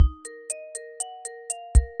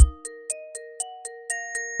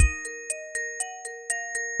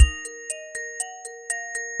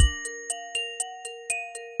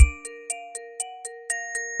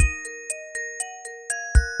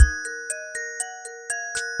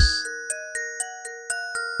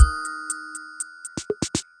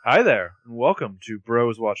Hi there, and welcome to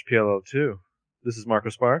Bros Watch PLL2. This is Marco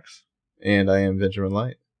Sparks. And I am Benjamin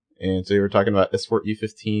Light. And today we're talking about S4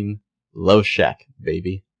 E15 Low Shack,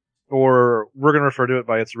 baby. Or we're going to refer to it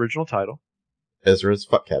by its original title. Ezra's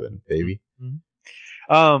Fuck Cabin, baby.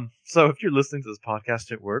 Mm-hmm. So if you're listening to this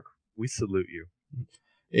podcast at work, we salute you.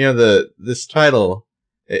 You know, this title,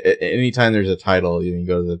 anytime there's a title, you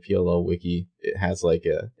go to the PLL wiki, it has like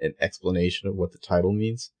an explanation of what the title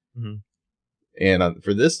means. Mm-hmm. And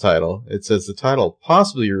for this title, it says the title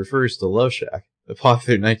possibly refers to Low Shack, the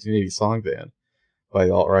popular 1980 song band by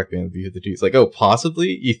the alt-rock band B-52. It's like, oh,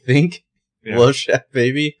 possibly? You think Low Shack,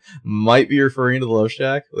 baby, might be referring to Low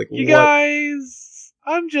Shack? Like, you what? Guys,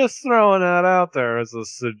 I'm just throwing that out there as a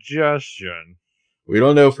suggestion. We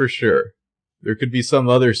don't know for sure. There could be some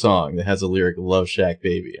other song that has a lyric Love Shack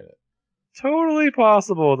Baby in it. Totally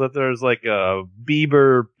possible that there's like a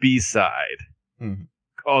Bieber B-side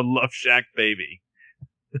called Love Shack Baby.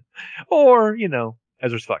 Or,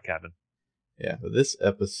 Ezra's Fuck Cabin. Yeah, but this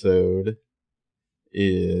episode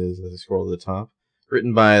is, as I scroll to the top,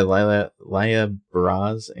 written by Laia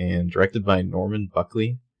Baraz and directed by Norman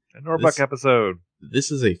Buckley. A Norbuck episode.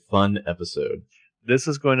 This is a fun episode. This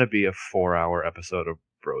is going to be a 4-hour episode of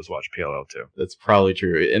Bros Watch PLL2. That's probably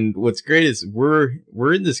true. And what's great is we're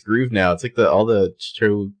in this groove now. It's like all the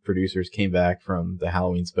show producers came back from the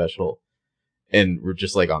Halloween special and we're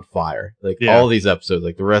just like on fire. Like all these episodes,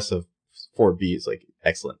 like the rest of 4B is like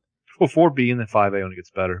excellent. Well, 4B and then 5A only gets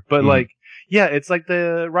better. But it's like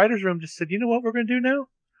the writer's room just said, you know what we're going to do now?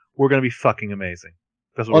 We're going to be fucking amazing.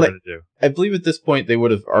 That's what we're going to do. I believe at this point they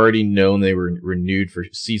would have already known they were renewed for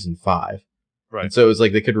season 5. Right. And so it was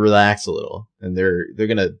like they could relax a little and they're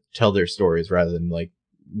going to tell their stories rather than like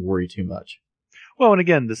worry too much. Well, and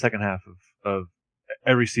again, the second half of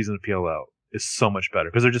every season of PLL is so much better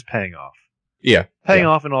because they're just paying off. Yeah. Paying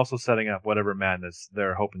off and also setting up whatever madness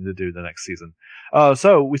they're hoping to do the next season.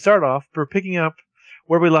 So we start off, we're picking up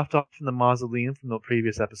where we left off from the mausoleum from the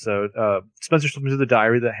previous episode. Spencer's flipping through the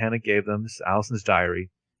diary that Hannah gave them. This is Allison's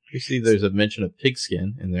diary. You see there's a mention of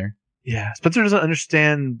pigskin in there. Yeah, Spencer doesn't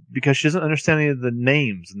understand because she doesn't understand any of the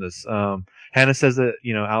names in this. Hannah says that,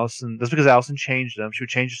 Allison, that's because Allison changed them. She would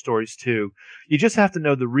change the stories too. You just have to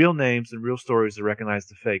know the real names and real stories to recognize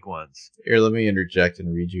the fake ones. Here, let me interject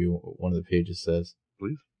and read you what one of the pages says.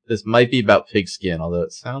 Please. This might be about pigskin, although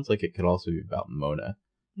it sounds like it could also be about Mona.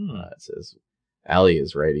 It says, Allie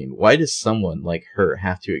is writing, why does someone like her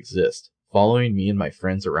have to exist? Following me and my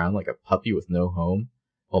friends around like a puppy with no home?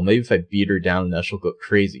 Well, maybe if I beat her down enough, she'll go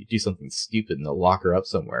crazy, do something stupid, and they'll lock her up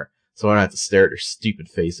somewhere, so I don't have to stare at her stupid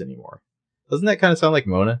face anymore. Doesn't that kind of sound like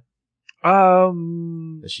Mona?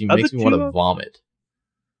 She makes me want to vomit.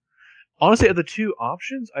 Honestly, of the two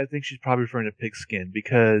options, I think she's probably referring to pigskin,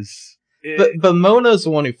 because... But Mona's the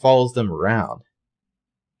one who follows them around.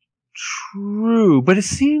 True, but it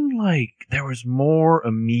seemed like there was more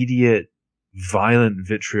immediate, violent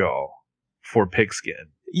vitriol for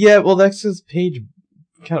pigskin. Yeah, well, that's because Paige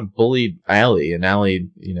kind of bullied Allie, and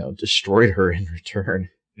Allie, destroyed her in return.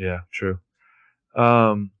 Yeah, true.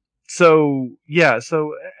 So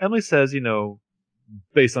Emily says,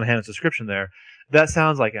 based on Hannah's description there, that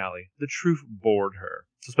sounds like Allie. The truth bored her.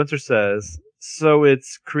 So Spencer says, so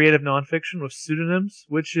it's creative nonfiction with pseudonyms,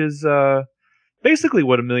 which is basically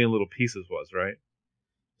what A Million Little Pieces was, right?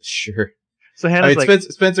 Sure. So Hannah's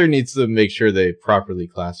Spencer needs to make sure they properly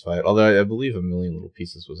classify it, although I believe A Million Little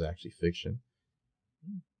Pieces was actually fiction.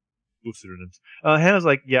 With pseudonyms. Hannah's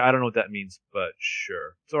like, yeah, I don't know what that means, but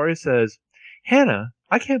sure. So Arya says, Hannah,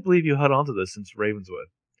 I can't believe you held on to this since Ravenswood.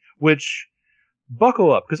 Which,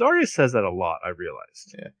 buckle up, because Arya says that a lot, I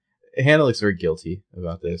realized. Yeah. Hannah looks very guilty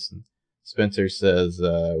about this, and Spencer says,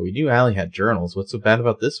 we knew Allie had journals, what's so bad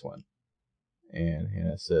about this one? And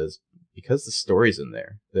Hannah says, because the story's in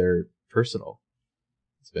there, they're personal.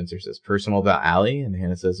 Spencer says, personal about Allie, and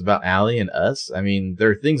Hannah says, about Allie and us? I mean, there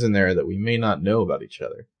are things in there that we may not know about each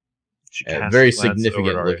other. Very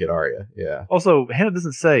significant look at Arya, yeah. Also, Hannah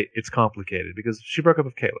doesn't say it's complicated because she broke up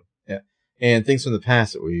with Caleb. Yeah, and things from the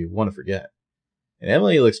past that we want to forget. And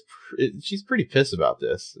Emily she's pretty pissed about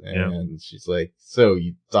this. And she's like, so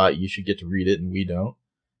you thought you should get to read it and we don't?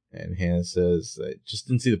 And Hannah says, I just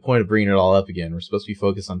didn't see the point of bringing it all up again. We're supposed to be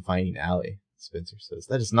focused on finding Allie. Spencer says,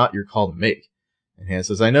 that is not your call to make. And Hannah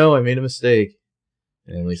says, I know, I made a mistake.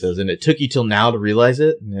 And Emily says, and it took you till now to realize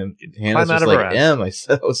it? And Hannah's just like, I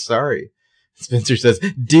said I was sorry. Spencer says,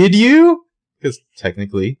 did you? Because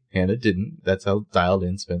technically, Hannah didn't. That's how dialed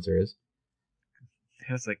in Spencer is.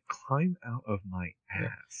 Hannah's like, climb out of my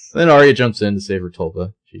ass. Then Arya jumps in to save her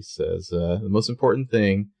Tulpa. She says, the most important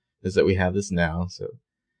thing is that we have this now. So,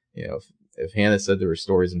 if Hannah said there were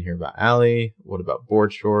stories in here about Allie, what about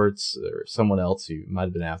board shorts or someone else who might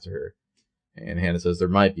have been after her? And Hannah says there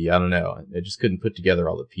might be. I don't know. I just couldn't put together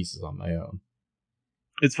all the pieces on my own.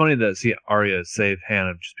 It's funny to see Arya save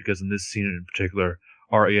Hannah just because in this scene in particular,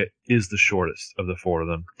 Arya is the shortest of the four of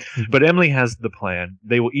them. But Emily has the plan.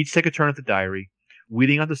 They will each take a turn at the diary,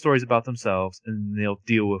 weeding out the stories about themselves, and they'll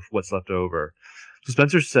deal with what's left over. So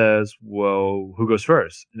Spencer says, well, who goes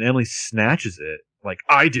first? And Emily snatches it, like,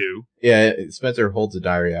 I do. Yeah, Spencer holds the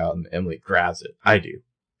diary out, and Emily grabs it. I do.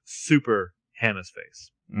 Super Hannah's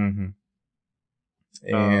face. Mm-hmm.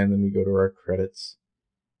 And then we go to our credits.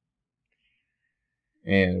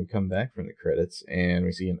 And we come back from the credits, and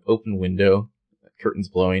we see an open window, curtains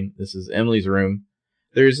blowing. This is Emily's room.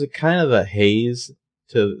 There's a kind of a haze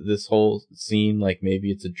to this whole scene, like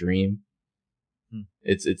maybe it's a dream.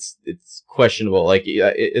 It's questionable. Like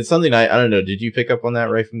it's something I don't know. Did you pick up on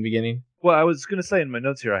that right from the beginning? Well, I was going to say in my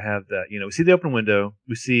notes here, I have that, we see the open window.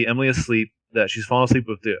 We see Emily asleep, that she's fallen asleep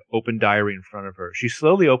with the open diary in front of her. She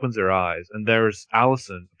slowly opens her eyes, and there's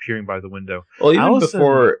Allison appearing by the window. Well, even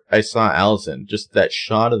before I saw Allison, just that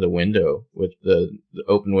shot of the window with the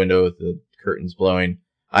open window with the curtains blowing,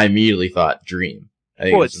 I immediately thought dream. I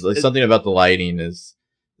think it's something about the lighting is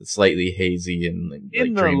slightly hazy and like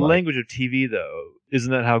in the dreamlike. Language of TV, though,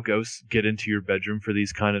 isn't that how ghosts get into your bedroom for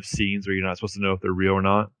these kind of scenes where you're not supposed to know if they're real or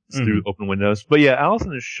not? It's through open windows. But yeah,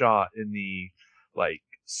 Allison is shot in the like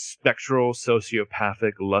spectral,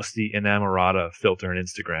 sociopathic, lusty enamorata filter on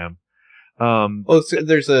Instagram. So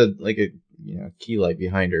there's a key light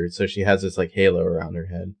behind her, so she has this like halo around her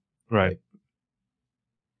head. Right.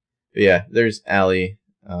 Yeah, there's Allie.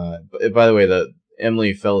 By the way,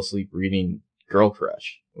 Emily fell asleep reading Girl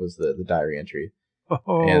Crush was the diary entry.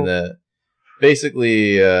 Oh. And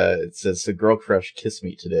basically it says, so Girl Crush kissed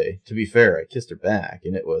me today. To be fair, I kissed her back,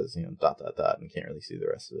 and it was, ... and can't really see the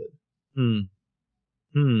rest of it.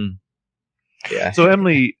 Yeah. So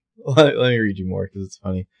Emily... let me read you more, because it's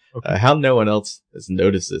funny. Okay. How no one else has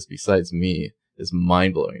noticed this besides me is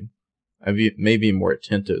mind-blowing. I may be more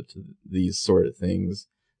attentive to these sort of things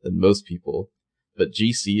than most people, but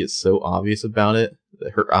GC is so obvious about it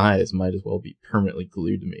that her eyes might as well be permanently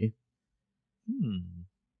glued to me.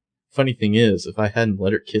 Funny thing is, if I hadn't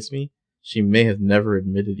let her kiss me, she may have never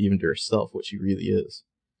admitted even to herself what she really is.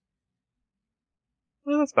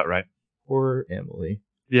 Well, that's about right. Poor Emily.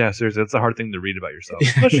 Yeah, seriously, that's a hard thing to read about yourself,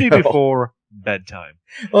 especially before bedtime.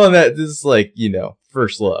 Well, this is like,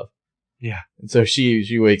 first love. Yeah. And so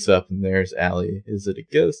she wakes up, and there's Allie. Is it a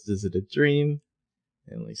ghost? Is it a dream?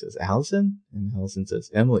 Emily says, Allison? And Allison says,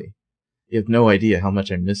 Emily, you have no idea how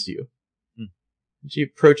much I miss you. And she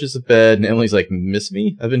approaches the bed, and Emily's like, miss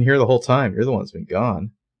me? I've been here the whole time. You're the one that's been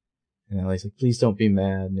gone. And Ellie's like, please don't be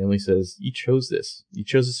mad. And Emily says, you chose this. You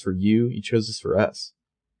chose this for you. You chose this for us.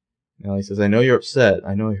 And Allie says, I know you're upset.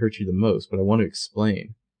 I know I hurt you the most, but I want to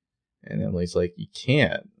explain. And Emily's like, you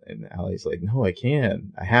can't. And Allie's like, no, I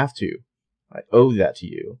can. I have to. I owe that to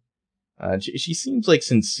you. And she seems like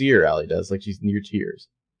sincere, Allie does, like she's near tears.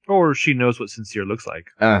 Or she knows what sincere looks like.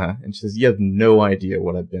 And she says, you have no idea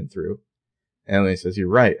what I've been through. And Emily says, you're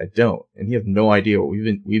right, I don't. And you have no idea what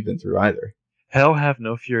we've been through either. Hell have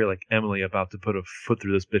no fury like Emily about to put a foot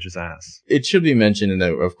through this bitch's ass. It should be mentioned, and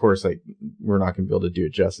of course, we're not going to be able to do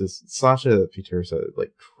it justice. Sasha Petersa,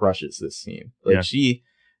 crushes this scene.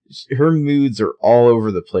 Her moods are all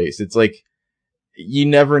over the place. It's like, you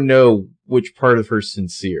never know which part of her's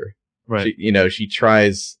sincere. Right. She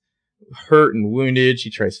tries hurt and wounded.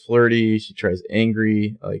 She tries flirty. She tries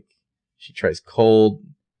angry. She tries cold.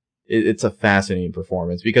 It's a fascinating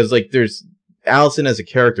performance because, there's Allison as a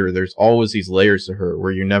character, there's always these layers to her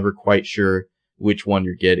where you're never quite sure which one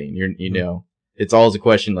you're getting. It's always a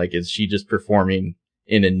question, is she just performing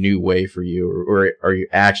in a new way for you, or are you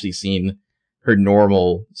actually seeing her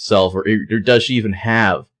normal self, or does she even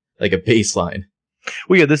have a baseline?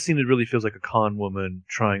 Well, yeah, this scene really feels like a con woman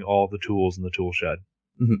trying all the tools in the tool shed.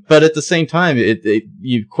 Mm-hmm. But at the same time,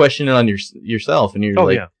 you question it on yourself, and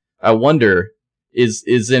you're I wonder,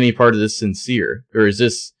 is any part of this sincere, or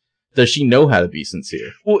does she know how to be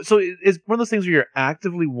sincere? Well, so it's one of those things where you're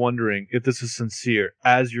actively wondering if this is sincere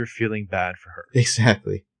as you're feeling bad for her.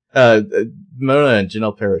 Exactly. Mona and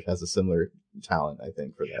Janelle Parrish has a similar talent, I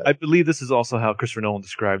think, for that. I believe this is also how Christopher Nolan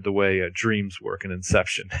described the way dreams work in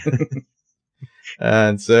Inception.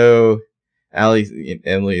 And so Emily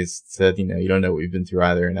said, you don't know what we've been through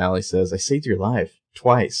either. And Allie says, I saved your life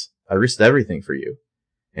twice. I risked everything for you.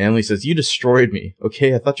 And Emily says, you destroyed me.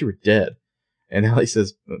 Okay, I thought you were dead. And Allie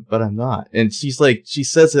says, but I'm not. And she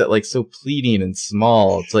says it so pleading and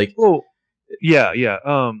small. It's like, well, yeah.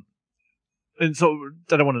 And so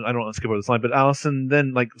I don't want to skip over this line, but Allison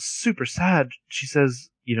then, like, super sad, she says,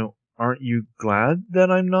 aren't you glad that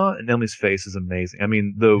I'm not? And Emily's face is amazing. I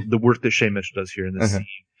mean, the work that Shay Mitchell does here in this scene,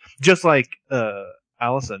 just like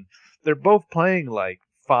Allison, they're both playing like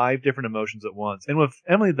 5 different emotions at once. And with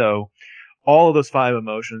Emily, though, all of those 5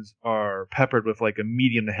 emotions are peppered with like a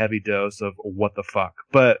medium to heavy dose of what the fuck.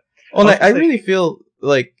 But I really feel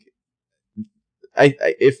like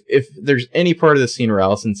if there's any part of the scene where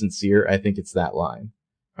Allison's sincere, I think it's that line.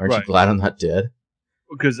 Aren't you glad I'm not dead?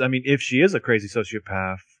 Because, I mean, if she is a crazy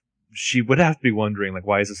sociopath, she would have to be wondering, like,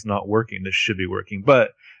 why is this not working? This should be working.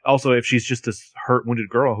 But also, if she's just this hurt, wounded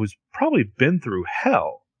girl who's probably been through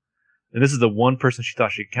hell, and this is the one person she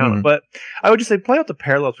thought she could count on. But I would just say, play out the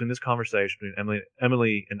parallels between this conversation between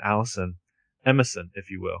Emily and Allison, Emerson, if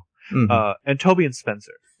you will, and Toby and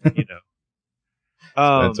Spencer,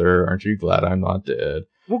 Spencer, aren't you glad I'm not dead?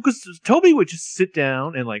 Well, because Toby would just sit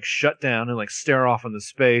down and like shut down and like stare off into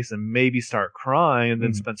space and maybe start crying, and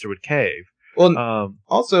then Spencer would cave. Well,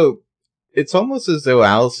 also, it's almost as though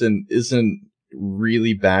Allison isn't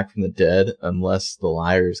really back from the dead unless the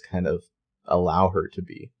liars kind of allow her to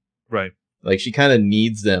be. Right. Like, she kind of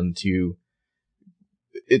needs them to.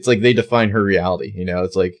 It's like they define her reality.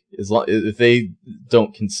 It's like if they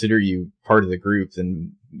don't consider you part of the group,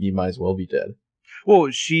 then you might as well be dead.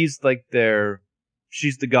 Well, she's like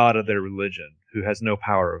she's the god of their religion who has no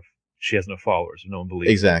power she has no followers, no one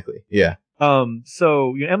believes. Exactly. Yeah.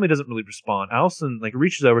 So Emily doesn't really respond. Allison like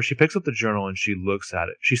reaches over, she picks up the journal and she looks at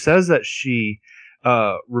it. She says that she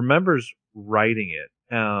remembers writing it.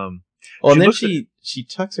 And then she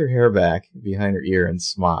tucks her hair back behind her ear and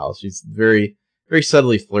smiles. She's very, very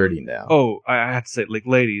subtly flirty now. Oh, I have to say, like,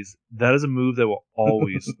 ladies, that is a move that will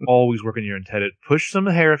always, always work in your intended. Push some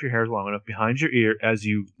hair, if your hair is long enough, behind your ear as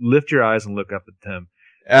you lift your eyes and look up at them.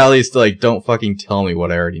 Allie's like, don't fucking tell me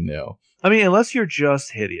what I already know. I mean, unless you're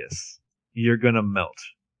just hideous, you're gonna melt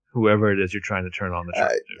whoever it is you're trying to turn on the charm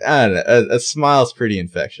to. I don't know. A smile's pretty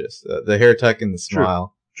infectious. The hair tuck and the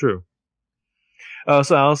smile. True.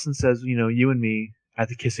 So Allison says, you and me at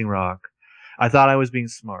the Kissing Rock. I thought I was being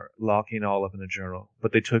smart, locking it all up in the journal,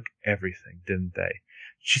 but they took everything, didn't they?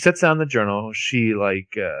 She sets down the journal. She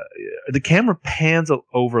the camera pans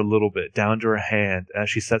over a little bit down to her hand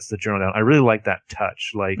as she sets the journal down. I really like that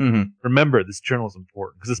touch. Like, remember, this journal is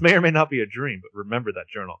important because this may or may not be a dream, but remember that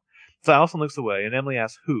journal. So Allison looks away and Emily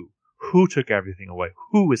asks who took everything away?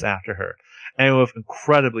 Who is after her? And with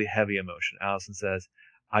incredibly heavy emotion, Allison says,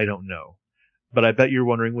 I don't know, but I bet you're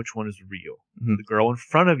wondering which one is real. The girl in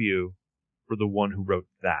front of you or the one who wrote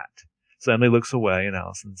that. So Emily looks away and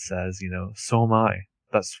Allison says, so am I.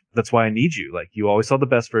 That's why I need you. Like, you always saw the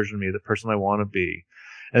best version of me, the person I want to be.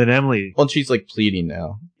 And then Emily... Well, she's like pleading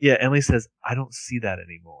now. Yeah, Emily says, I don't see that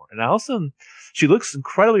anymore. And Allison, she looks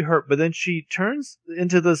incredibly hurt, but then she turns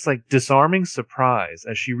into this like disarming surprise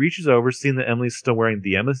as she reaches over, seeing that Emily's still wearing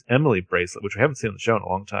the Emily bracelet, which we haven't seen on the show in a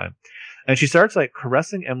long time. And she starts like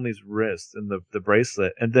caressing Emily's wrist and the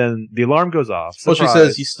bracelet, and then the alarm goes off. Surprise. Well, she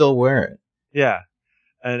says, you still wear it. Yeah.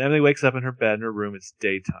 And Emily wakes up in her bed in her room. It's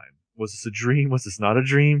daytime. Was this a dream? Was this not a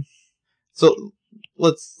dream? So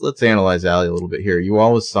let's analyze Allie a little bit here. You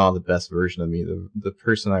always saw the best version of me, the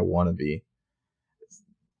person I want to be.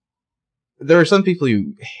 There are some people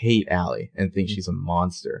who hate Allie and think she's a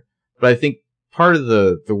monster. But I think part of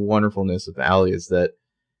the wonderfulness of Allie is that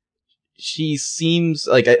she seems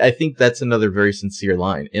like, I think that's another very sincere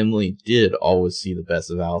line. Emily did always see the best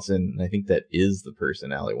of Allison, and I think that is the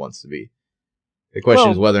person Allie wants to be. The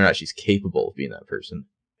question is whether or not she's capable of being that person.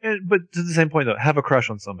 But to the same point, though, have a crush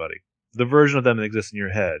on somebody. The version of them that exists in your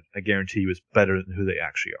head, I guarantee you, is better than who they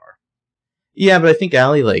actually are. Yeah, but I think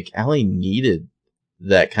Allie needed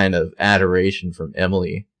that kind of adoration from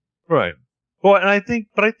Emily. Right. Well, and I think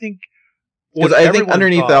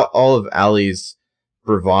underneath all of Allie's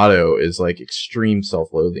bravado is like extreme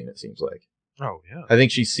self-loathing, it seems like. Oh, yeah. I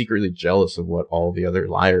think she's secretly jealous of what all the other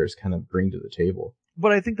liars kind of bring to the table.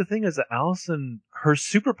 But I think the thing is that Allison, her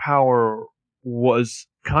superpower was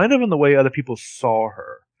kind of in the way other people saw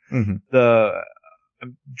her. I'm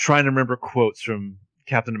trying to remember quotes from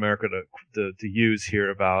Captain America to use here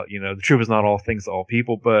about, the truth is not all things to all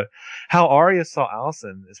people, but how Arya saw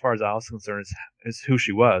Allison, as far as Allison is concerned, is who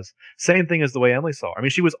she was. Same thing as the way Emily saw her. I mean,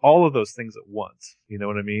 she was all of those things at once. You know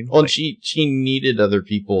what I mean? Well, she needed other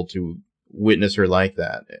people to witness her like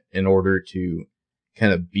that in order to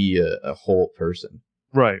kind of be a whole person.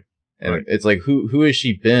 Right. And it's like, who has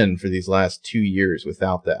she been for these last 2 years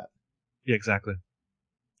without that? Yeah, exactly.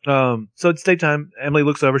 So it's daytime. Emily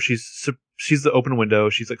looks over. She's the open window.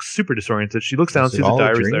 She's like super disoriented. She looks down and sees the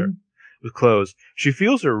diaries there. with clothes. She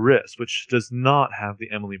feels her wrist, which does not have the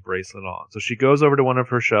Emily bracelet on. So she goes over to one of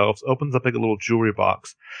her shelves, opens up like a little jewelry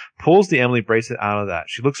box, pulls the Emily bracelet out of that.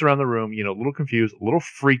 She looks around the room, a little confused, a little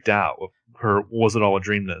freaked out with her was it all a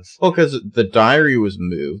dreamness. Well, because the diary was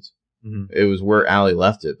moved. Mm-hmm. It was where Allie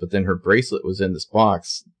left it, but then her bracelet was in this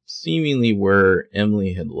box, seemingly where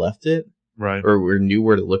Emily had left it. Right. Or knew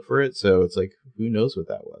where to look for it, so it's like, who knows what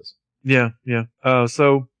that was? Yeah.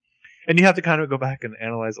 And you have to kind of go back and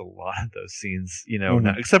analyze a lot of those scenes,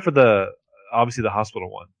 now, except for obviously the hospital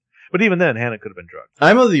one. But even then, Hannah could have been drugged.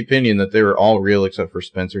 I'm of the opinion that they were all real except for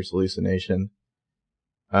Spencer's hallucination.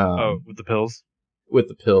 With the pills? With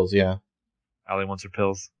the pills, yeah. Allie wants her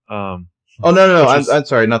pills. Oh, no, I'm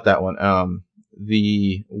sorry, not that one.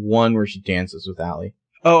 The one where she dances with Allie.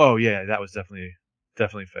 Oh, yeah, that was definitely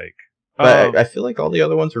fake. But I feel like all the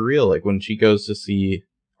other ones are real. Like when she goes to see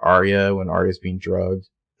Arya, when Arya's being drugged.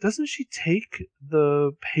 Doesn't she take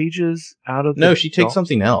the pages out of No, she takes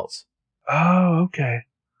something else. Oh, okay.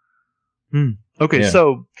 Okay,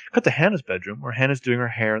 so cut to Hannah's bedroom where Hannah's doing her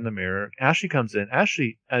hair in the mirror. Ashley comes in.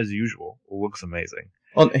 Ashley, as usual, looks amazing.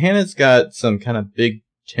 Well, Hannah's got some kind of big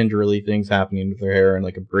tenderly things happening with her hair and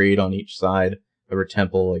like a braid on each side of her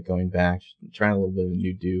temple, like going back. She's trying a little bit of a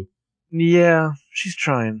new do. Yeah, she's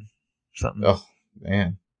trying something. Oh,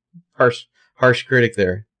 man. Harsh critic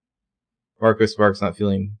there. Marco Sparks not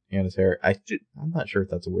feeling Hannah's hair. I'm not sure if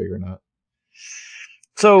that's a wig or not.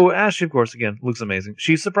 So Ashley, of course, again, looks amazing.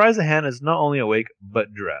 She's surprised that Hannah is not only awake,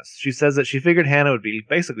 but dressed. She says that she figured Hannah would be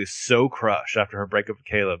basically so crushed after her breakup with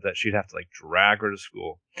Caleb that she'd have to drag her to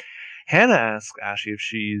school. Hannah asks Ashley if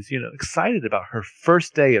she's, excited about her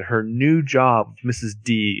first day at her new job with Mrs.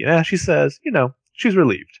 D. And Ashley says, she's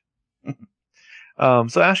relieved.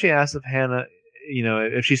 So Ashley asks if Hannah,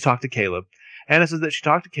 if she's talked to Caleb. Hannah says that she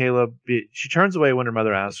talked to Caleb. She turns away when her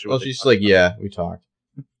mother asks her. Well, she's like, yeah, we talked.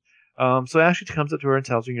 So Ashley comes up to her and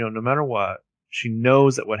tells her, no matter what, she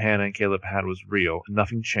knows that what Hannah and Caleb had was real, and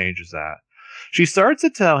nothing changes that. She starts to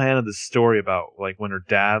tell Hannah the story about when her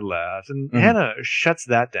dad left, and Hannah shuts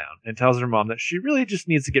that down and tells her mom that she really just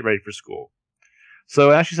needs to get ready for school.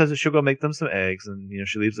 So Ashley says that she'll go make them some eggs, and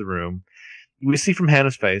she leaves the room. We see from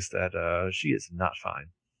Hannah's face that she is not fine.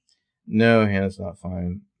 No, Hannah's not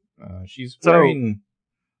fine. She's wearing...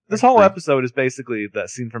 This whole episode is basically that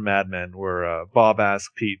scene from Mad Men where Bob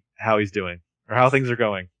asks Pete how he's doing or how things are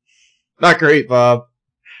going. Not great, Bob.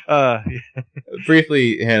 Yeah.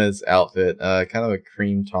 Briefly, Hannah's outfit, kind of a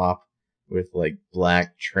cream top with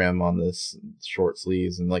black trim on this short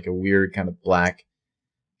sleeves and a weird kind of black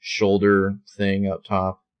shoulder thing up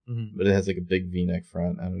top. Mm-hmm. But it has a big V-neck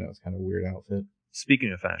front. I don't know. It's kind of a weird outfit.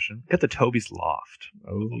 Speaking of fashion, get to Toby's loft.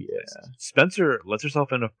 Oh, yeah. Spencer lets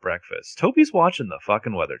herself in with breakfast. Toby's watching the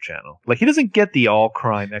fucking Weather Channel. He doesn't get the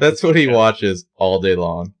all-crime... That's what he watches all day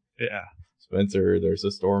long. Yeah. Spencer, there's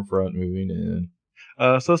a storm front moving in.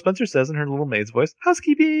 So Spencer says in her little maid's voice,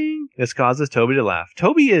 housekeeping. This causes Toby to laugh.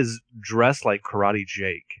 Toby is dressed like Karate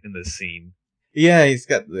Jake in this scene. Yeah, he's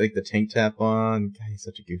got the tank top on. God, he's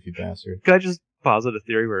such a goofy bastard. Could I just posit a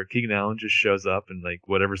theory where Keegan Allen just shows up and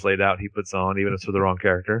whatever's laid out he puts on, even if it's for the wrong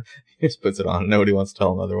character? He just puts it on. Nobody wants to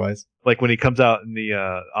tell him otherwise. When he comes out in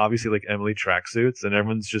the obviously Emily tracksuits, and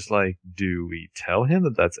everyone's just do we tell him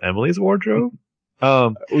that that's Emily's wardrobe?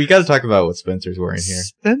 We got to talk about what Spencer's wearing here.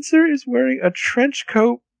 Spencer is wearing a trench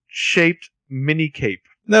coat shaped mini cape.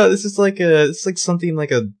 No, this is it's something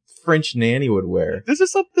like a French nanny would wear. This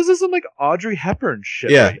is some Audrey Hepburn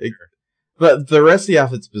shit. Yeah, right but the rest of the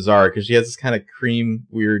outfit's bizarre because she has this kind of cream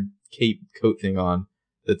weird cape coat thing on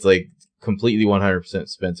that's completely 100%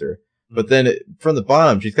 Spencer. Mm-hmm. But then from the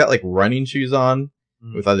bottom, she's got running shoes on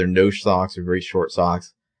with either no socks or very short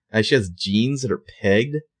socks. And she has jeans that are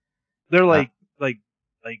pegged. They're like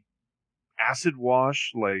acid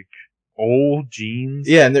wash, old jeans.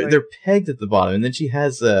 Yeah, and they're pegged at the bottom, and then she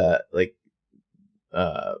has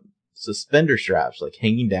suspender straps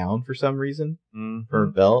hanging down for some reason for her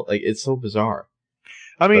belt. It's so bizarre.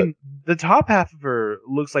 I mean, the top half of her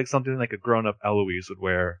looks like something a grown-up Eloise would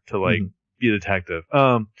wear to be a detective.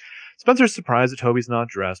 Spencer's surprised that Toby's not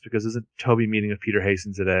dressed because isn't Toby meeting with Peter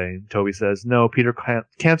Hastings today? Toby says no. Peter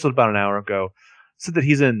canceled about an hour ago. Said that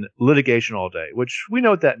he's in litigation all day, which we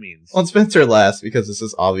know what that means. Well, Spencer laughs because this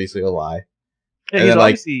is obviously a lie. Yeah, and he's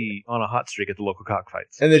obviously on a hot streak at the local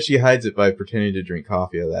cockfights. And then she hides it by pretending to drink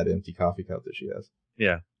coffee out of that empty coffee cup that she has.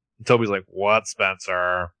 Yeah. And Toby's like, what,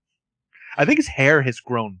 Spencer? I think his hair has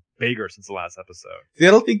grown bigger since the last episode. See,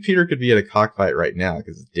 I don't think Peter could be at a cockfight right now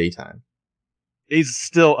because it's daytime. He's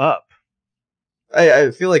still up.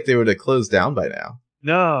 I feel like they would have closed down by now.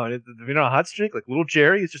 No, if you're on a hot streak, little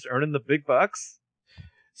Jerry is just earning the big bucks.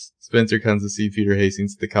 Spencer comes to see Peter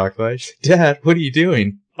Hastings at the cockfight. She's like, Dad, what are you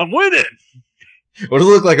doing? I'm winning! What does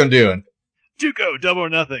it look like I'm doing? Juco, double or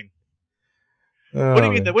nothing. Oh, What do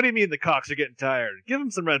you mean? man. What do you mean the cocks are getting tired? Give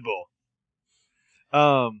him some Red Bull.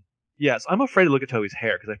 Yes, I'm afraid to look at Toby's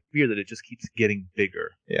hair because I fear that it just keeps getting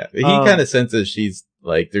bigger. Yeah, but he kind of senses she's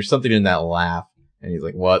like, there's something in that laugh, and he's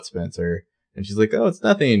like, "What, Spencer?" And she's like, "Oh, it's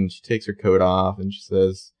nothing." She takes her coat off and she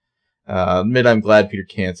says, "Admit I'm glad Peter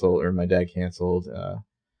canceled or my dad canceled. I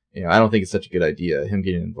don't think it's such a good idea him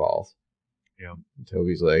getting involved." Yeah. And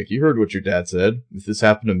Toby's like, "You heard what your dad said. If this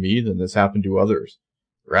happened to me, then this happened to others.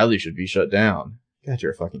 Radley should be shut down." God,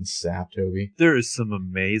 you're a fucking sap, Toby. There is some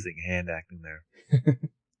amazing hand acting there.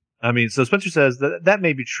 I mean, so Spencer says that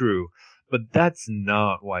may be true, but that's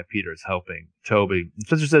not why Peter is helping Toby. And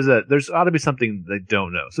Spencer says that there's ought to be something they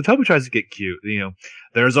don't know. So Toby tries to get cute.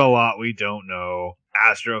 There's a lot we don't know.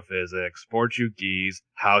 Astrophysics, Portuguese,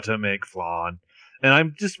 how to make flan. And I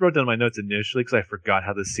just wrote down my notes initially because I forgot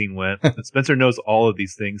how this scene went. Spencer knows all of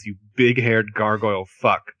these things, you big-haired gargoyle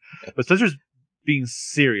fuck. But Spencer's being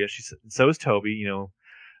serious. She said, so is Toby,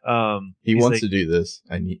 He wants to do this.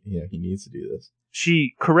 He needs to do this.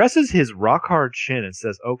 She caresses his rock-hard chin and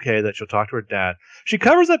says, okay, that she'll talk to her dad. She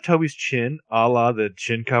covers up Toby's chin, a la the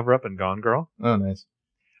chin cover-up in Gone Girl. Oh, nice.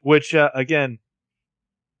 Which, again,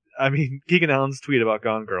 I mean, Keegan Allen's tweet about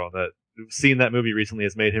Gone Girl, that seeing that movie recently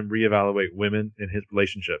has made him reevaluate women in his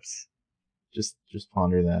relationships. Just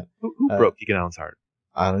ponder that. Who broke Keegan Allen's heart?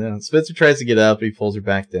 I don't know. Spencer tries to get up, but he pulls her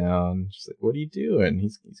back down. She's like, "What are you doing?"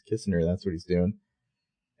 He's kissing her. That's what he's doing.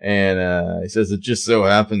 And he says, "It just so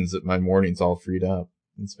happens that my morning's all freed up."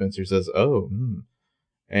 And Spencer says, "Oh,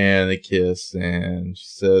 And they kiss, and she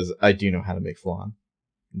says, "I do know how to make flan."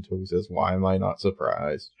 And Toby says, "Why am I not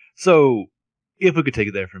surprised?" So, if we could take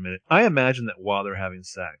it there for a minute, I imagine that while they're having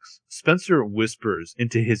sex, Spencer whispers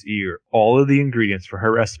into his ear all of the ingredients for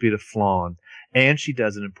her recipe to flan, and she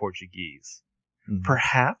does it in Portuguese. Mm-hmm.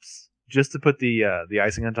 Perhaps, just to put the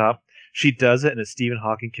icing on top, she does it in a Stephen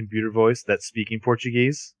Hawking computer voice that's speaking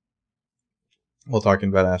Portuguese. While talking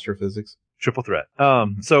about astrophysics. Triple threat.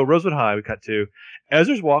 So Rosewood High, we cut to.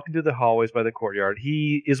 Ezra's walking through the hallways by the courtyard.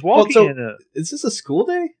 He is walking in a... Is this a school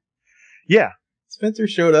day? Yeah. Spencer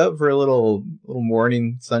showed up for a little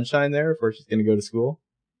morning sunshine there before she's going to go to school.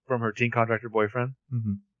 From her teen contractor boyfriend.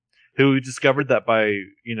 Mm-hmm. Who discovered that by,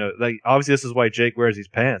 obviously this is why Jake wears these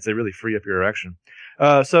pants. They really free up your erection.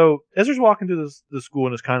 So Ezra's walking through the school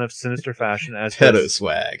in this kind of sinister fashion. As pedo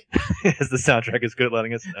swag. As the soundtrack is good at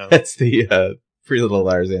letting us know. That's the Pretty Little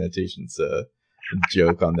Liars Annotations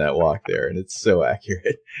joke on that walk there, and it's so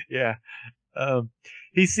accurate. Yeah.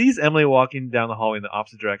 He sees Emily walking down the hallway in the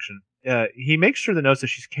opposite direction. He makes sure to notice that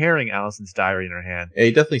she's carrying Allison's diary in her hand. Yeah,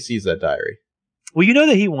 he definitely sees that diary. Well, you know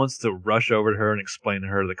that he wants to rush over to her and explain to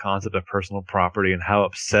her the concept of personal property and how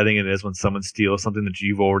upsetting it is when someone steals something that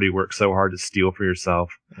you've already worked so hard to steal for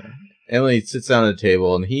yourself. Yeah. Emily sits down at the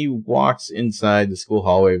table, and he walks inside the school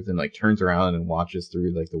hallway, but then turns around and watches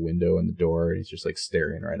through the window and the door, and he's just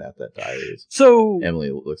staring right at that diary. So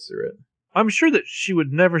Emily looks through it. I'm sure that she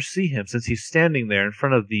would never see him since he's standing there in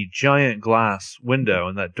front of the giant glass window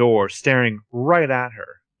and that door, staring right at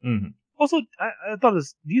her. Mm-hmm. Also, I thought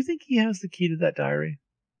this. Do you think he has the key to that diary?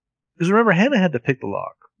 Because remember, Hannah had to pick the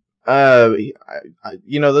lock.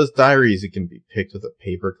 Those diaries, it can be picked with a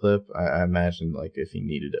paper clip. I imagine, if he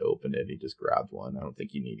needed to open it, he just grabbed one. I don't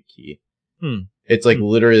think you need a key. It's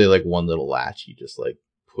literally one little latch you just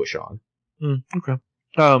push on. Okay.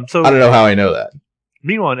 So I don't know how I know that.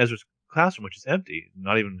 Meanwhile, in Ezra's classroom, which is empty,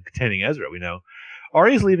 not even containing Ezra, we know,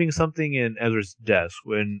 Arya's leaving something in Ezra's desk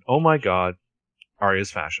when, oh my god,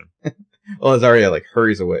 Arya's fashion. Well, as Arya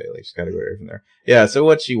hurries away, she's got to go away from there. Yeah. So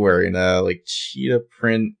what's she wearing? Cheetah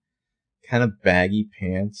print, kind of baggy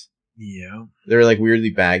pants. Yeah. They're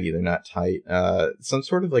weirdly baggy. They're not tight. Some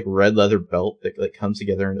sort of red leather belt that comes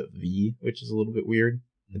together in a V, which is a little bit weird.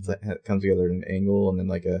 It's it comes together at an angle, and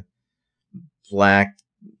then a black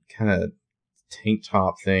kind of tank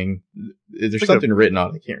top thing. There's something written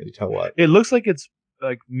on it. I can't really tell what. It looks like it's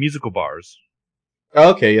musical bars.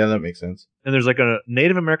 Oh, okay, yeah, that makes sense. And there's a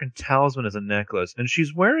Native American talisman as a necklace, and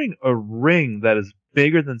she's wearing a ring that is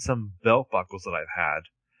bigger than some belt buckles that I've had.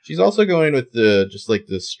 She's also going with the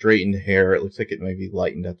straightened hair. It looks like it may be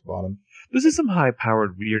lightened at the bottom. This is some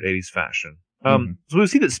high-powered, weird 80s fashion. So we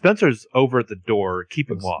see that Spencer's over at the door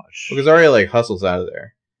keeping watch. Because Arya hustles out of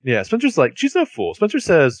there. Yeah, Spencer's she's no fool. Spencer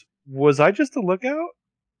says, "Was I just a lookout?"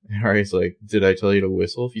 And Arya's "Did I tell you to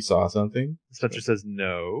whistle if you saw something?" Spencer says,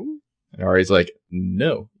 "No." And Arya's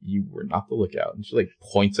 "No, you were not the lookout." And she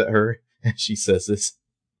points at her and she says this.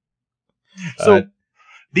 So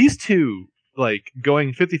these two like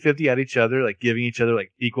going 50-50 at each other, like giving each other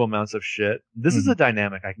like equal amounts of shit. This is a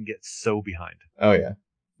dynamic I can get so behind. Oh yeah,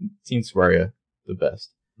 Team Swaria, the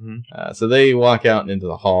best. Mm-hmm. So they walk out and into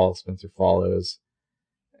the hall. Spencer follows,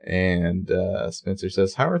 and Spencer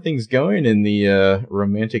says, "How are things going in the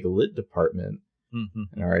romantic lit department?" Mm-hmm.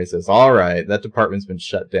 And Arya says, "All right, that department's been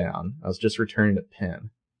shut down. I was just returning a pen."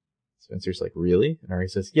 Spencer's like, "Really?" And Arya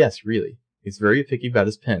says, "Yes, really. He's very picky about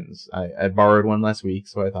his pens. I borrowed one last week,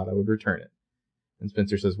 so I thought I would return it." And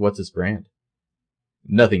Spencer says, "What's his brand?"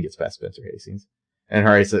 Nothing gets past Spencer Hastings. And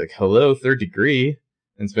Arya says, like, "Hello, third degree."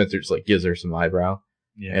 And Spencer just like gives her some eyebrow.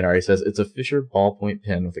 Yeah. And Arya says, "It's a Fisher ballpoint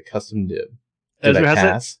pen with a custom nib. Did I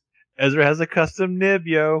pass?" Ezra has a custom nib,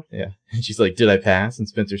 yo. Yeah. And she's like, "Did I pass?" And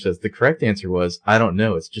Spencer says, "The correct answer was, I don't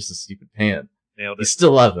know. It's just a stupid pen." Nailed it. You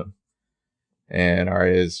still love him. And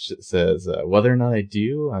Arya says, "Whether or not I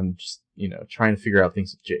do, I'm just, trying to figure out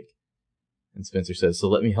things with Jake." And Spencer says, "So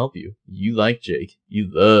let me help you. You like Jake. You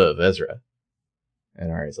love Ezra."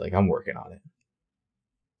 And Arya's like, "I'm working on it."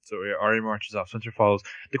 So Arya marches off. Spencer follows.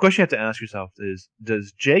 The question you have to ask yourself is,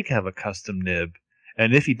 does Jake have a custom nib?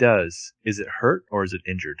 And if he does, is it hurt or is it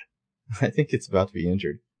injured? I think it's about to be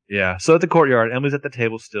injured. Yeah. So at the courtyard, Emily's at the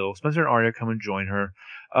table still. Spencer and Arya come and join her.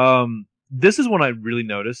 This is when I really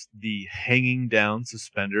noticed the hanging down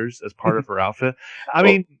suspenders as part of her outfit. I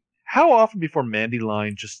mean, how often before Mandy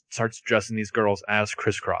Line just starts dressing these girls as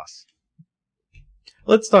Crisscross?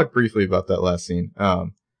 Let's talk briefly about that last scene.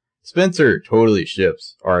 Spencer totally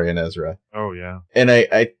ships Arya and Ezra. Oh yeah. And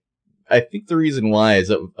I think the reason why is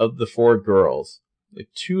that of the four girls, like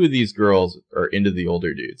two of these girls are into the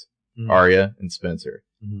older dudes, Arya and Spencer.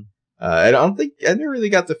 Mm-hmm. I never really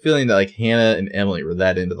got the feeling that like Hannah and Emily were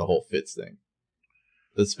that into the whole Fitz thing.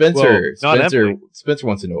 But Spencer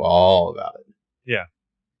wants to know all about it. Yeah.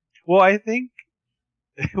 Well, I think.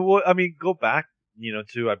 Well, I mean, go back,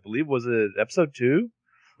 to I believe was it episode 2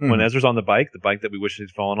 when Ezra's on the bike that we wish he'd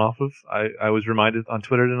fallen off of. I was reminded on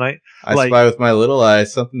Twitter tonight. I spy with my little eye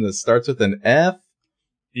something that starts with an F.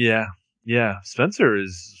 Yeah. Spencer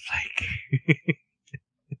is like.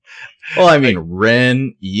 Well, I mean,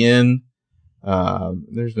 Ren, Ian.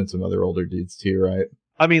 There's been some other older dudes too, right?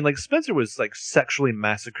 I mean, like Spencer was like sexually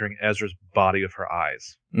massacring Ezra's body with her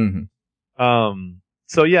eyes. Mm-hmm.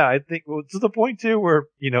 So yeah, I think to the point too where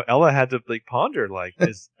Ella had to like ponder like,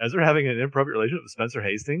 is Ezra having an inappropriate relationship with Spencer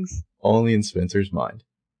Hastings? Only in Spencer's mind.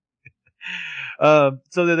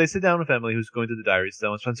 So they sit down with Emily, who's going through the diary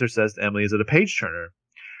still, and Spencer says to Emily, "Is it a page turner?"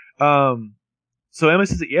 So Emily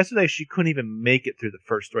says that yesterday she couldn't even make it through the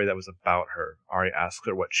first story that was about her. Arya asks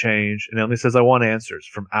her what changed, and Emily says, "I want answers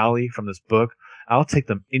from Allie, from this book. I'll take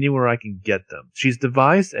them anywhere I can get them." She's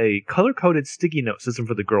devised a color-coded sticky note system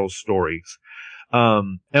for the girls' stories.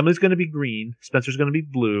 Emily's going to be green, Spencer's going to be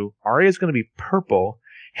blue, Arya's going to be purple,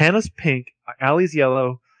 Hannah's pink, Allie's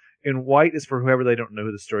yellow, and white is for whoever they don't know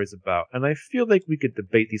who the story's about. And I feel like we could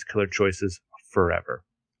debate these color choices forever.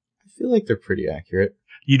 I feel like they're pretty accurate.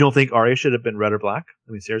 You don't think Arya should have been red or black?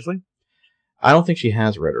 I mean, seriously? I don't think she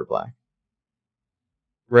has red or black.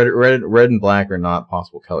 Red and black are not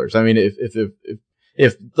possible colors. I mean,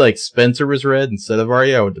 if like Spencer was red instead of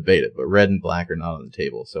Arya, I would debate it. But red and black are not on the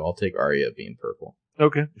table, so I'll take Arya being purple.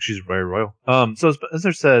 Okay, she's very royal. So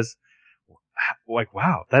Spencer says, like,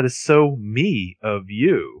 "Wow, that is so me of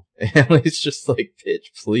you." And it's just like,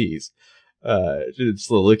 "Bitch, please." Just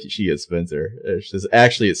a look she gives Spencer. She says,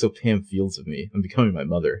 "Actually, it's so Pam Fields of me. I'm becoming my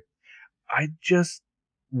mother." I just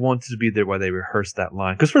wanted to be there while they rehearsed that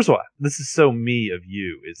line. Because first of all, "this is so me of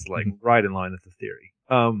you" is like right in line with the theory.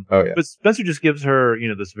 Oh yeah. But Spencer just gives her,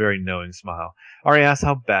 this very knowing smile. Arya asks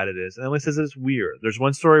how bad it is, and Emily says it's weird. There's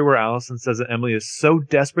one story where Allison says that Emily is so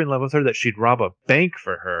desperate in love with her that she'd rob a bank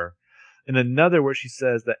for her. And another where she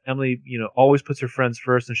says that Emily, always puts her friends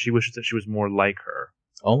first and she wishes that she was more like her.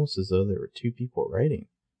 Almost as though there were two people writing.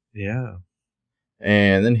 Yeah.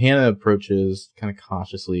 And then Hannah approaches kind of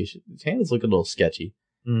cautiously. Hannah's looking a little sketchy.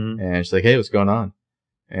 Mm-hmm. And she's like, "Hey, what's going on?"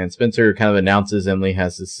 And Spencer kind of announces Emily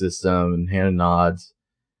has this system, and Hannah nods.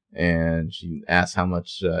 And she asks how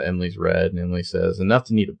much Emily's read, and Emily says, "Enough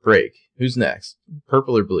to need a break. Who's next?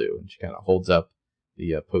 Purple or blue?" And she kind of holds up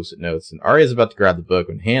the post-it notes. And Arya's about to grab the book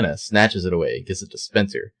when Hannah snatches it away and gives it to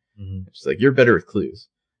Spencer. Mm-hmm. She's like, "You're better with clues."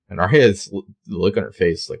 And Arya's the look on her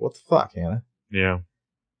face like, "What the fuck, Hannah?" Yeah.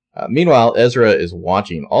 Meanwhile, Ezra is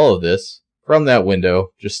watching all of this from that window,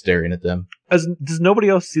 just staring at them. Does nobody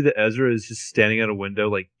else see that Ezra is just standing at a window,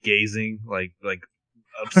 like gazing, like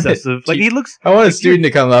obsessive? Like he looks. I want a student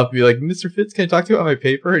to come up and be like, "Mr. Fitz, can I talk to you about my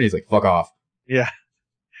paper?" And he's like, "Fuck off." Yeah.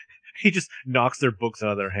 He just knocks their books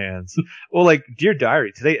out of their hands. Well, like, Dear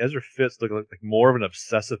Diary, today Ezra Fitz looked like more of an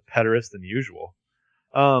obsessive pederast than usual.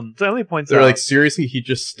 So Emily points They're out, like, seriously, he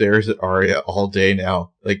just stares at Arya all day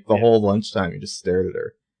now. Like, the whole lunchtime, he just stared at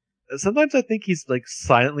her. sometimes I think he's like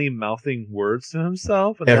silently mouthing words to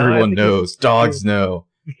himself. And Everyone knows. Dogs know.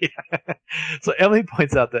 Yeah. So Emily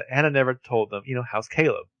points out that Hannah never told them, how's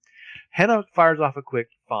Caleb? Hannah fires off a quick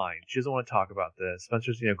fine. She doesn't want to talk about this.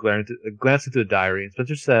 Spencer's, glancing through the diary, and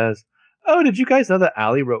Spencer says, "Oh, did you guys know that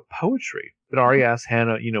Allie wrote poetry?" But Arya asks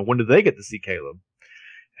Hannah, when did they get to see Caleb?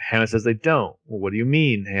 Hannah says they don't. Well, what do you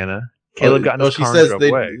mean, Hannah? Caleb got in his car and drove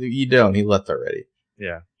away. You don't. He left already.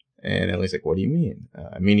 Yeah. And Emily's like, what do you mean?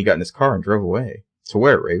 I mean, he got in his car and drove away. To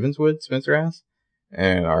where? Ravenswood? Spencer asks.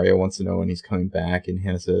 And Arya wants to know when he's coming back, and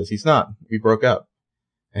Hannah says, he's not. We broke up.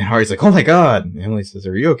 And Arya's like, oh my god. And Emily says,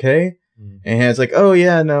 are you okay? Mm-hmm. And Hannah's like, oh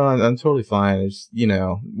yeah, no, I'm totally fine. It's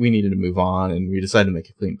just, we needed to move on, and we decided to make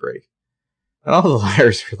a clean break. And all the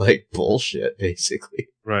liars are like, bullshit, basically.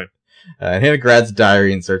 Right. And Hannah grabs the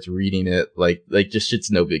diary and starts reading it, like just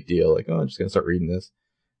shit's no big deal. Like, oh, I'm just gonna start reading this.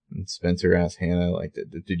 And Spencer asks Hannah, like,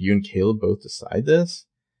 did you and Caleb both decide this?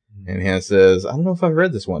 Mm-hmm. And Hannah says, I don't know if I've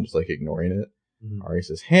read this one, just like ignoring it. Mm-hmm. Arya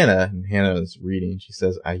says, Hannah, and Hannah is reading. She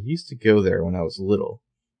says, I used to go there when I was little,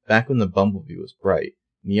 back when the bumblebee was bright,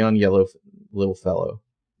 neon yellow little fellow.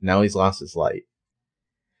 Now he's lost his light.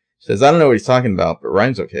 She says, I don't know what he's talking about, but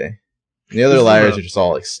rhyme's okay. And the other liars are just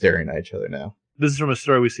all like staring at each other now. This is from a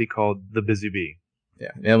story we see called The Busy Bee.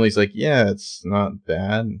 Yeah. And Emily's like, yeah, it's not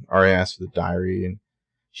bad. And Arya asks for the diary, and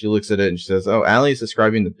she looks at it and she says, oh, Allie's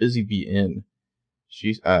describing the Busy Bee Inn.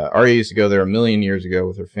 Arya used to go there 1,000,000 years ago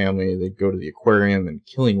with her family. They'd go to the aquarium in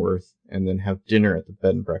Killingworth and then have dinner at the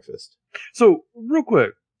bed and breakfast. So, real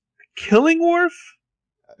quick, Killingworth?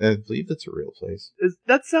 I believe that's a real place.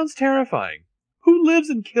 That sounds terrifying. Who lives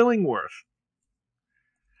in Killingworth?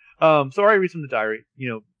 So Arya reads from the diary,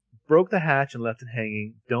 broke the hatch and left it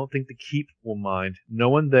hanging. Don't think the keep will mind. No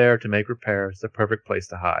one there to make repairs. The perfect place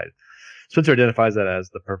to hide. Spencer identifies that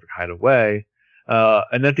as the perfect hideaway.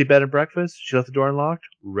 An empty bed and breakfast. She left the door unlocked,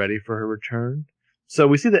 ready for her return. So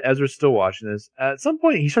we see that Ezra's still watching this. At some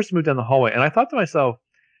point, he starts to move down the hallway, and I thought to myself,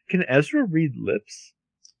 can Ezra read lips?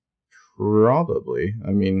 Probably.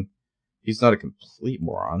 I mean, he's not a complete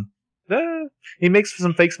moron. He makes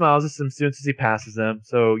some fake smiles at some students as he passes them.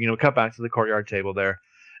 So, cut back to the courtyard table there.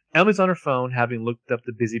 Emily's on her phone, having looked up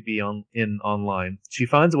the Busy Bee online. She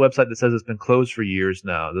finds a website that says it's been closed for years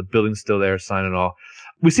now. The building's still there, sign and all.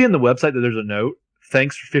 We see on the website that there's a note,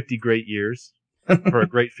 thanks for 50 great years, for a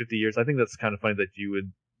great 50 years. I think that's kind of funny that you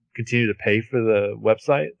would continue to pay for the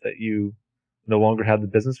website that you no longer have the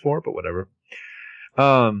business for, but whatever.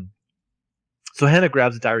 So Hannah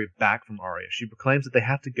grabs the diary back from Arya. She proclaims that they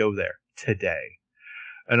have to go there today.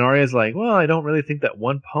 And Arya's like, well, I don't really think that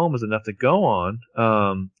one poem is enough to go on.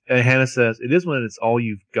 And Hannah says, it is when it's all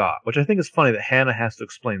you've got, which I think is funny that Hannah has to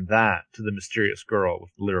explain that to the mysterious girl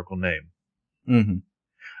with the lyrical name. Mm-hmm.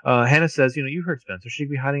 Hannah says, you heard Spencer. She'd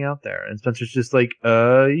be hiding out there. And Spencer's just like,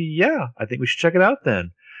 yeah, I think we should check it out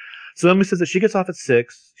then. So Emily says that she gets off at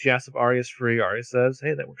 6. She asks if Arya's free. Arya says,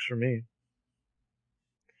 hey, that works for me.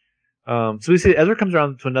 So we see Ezra comes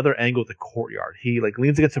around to another angle of the courtyard. He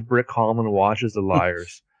leans against a brick column and watches the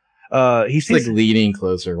liars. He's leaning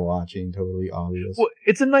closer, watching, totally obvious. Well,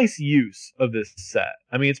 it's a nice use of this set.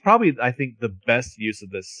 I mean, it's probably, I think, the best use of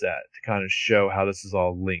this set to kind of show how this is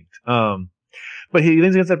all linked. But he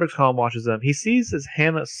leans against that brick column, watches them. He sees as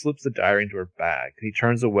Hannah slips the diary into her bag. He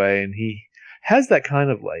turns away, and he has that kind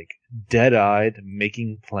of dead-eyed,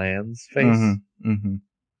 making plans face. Mm-hmm. Mm-hmm.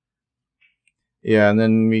 Yeah, and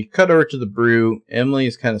then we cut over to the brew. Emily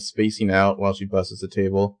is kind of spacing out while she busses the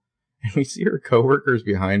table. And we see her coworkers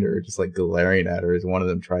behind her just glaring at her as one of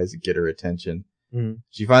them tries to get her attention. Mm-hmm.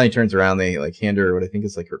 She finally turns around. They hand her what I think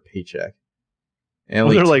is her paycheck.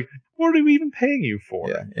 Emily they're like, what are we even paying you for?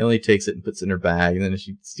 Yeah, Emily takes it and puts it in her bag. And then as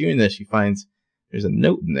she's doing this, she finds there's a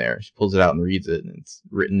note in there. She pulls it out and reads it. And it's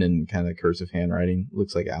written in kind of cursive handwriting.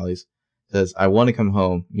 Looks like Allie's. It says, I want to come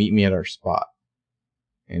home. Meet me at our spot.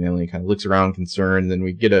 And Emily kind of looks around concerned. Then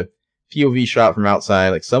we get a POV shot from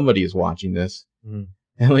outside, somebody is watching this. Mm.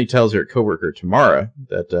 Emily tells her coworker, Tamara,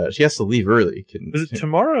 that she has to leave early. Is it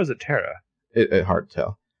Tamara or is it Tara? It's hard to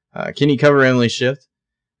tell. Can you cover Emily's shift?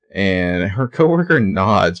 And her coworker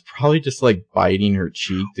nods, probably just biting her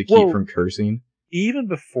cheek to keep from cursing. Even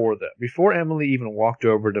before that, before Emily even walked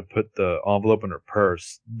over to put the envelope in her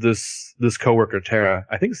purse, this coworker, Tara,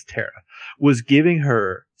 I think it's Tara, was giving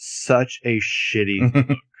her such a shitty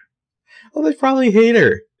look. Well, they probably hate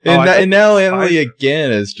her. And now Emily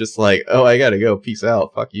again is just oh, I gotta go. Peace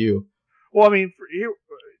out. Fuck you. Well, I mean,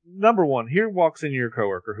 number one, here walks in your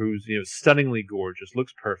coworker who's, stunningly gorgeous,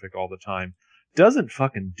 looks perfect all the time, doesn't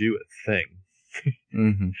fucking do a thing.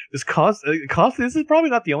 This this is probably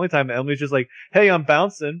not the only time that Emily's just like, hey, I'm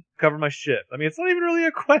bouncing, cover my shit. I mean, it's not even really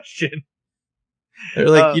a question. They're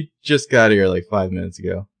like, you just got here like 5 minutes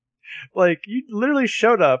ago. Like, you literally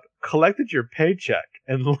showed up, collected your paycheck,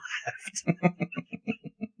 and left.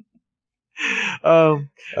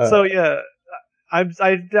 So yeah,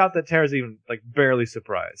 I doubt that Tara's even like barely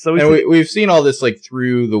surprised. So we've seen all this like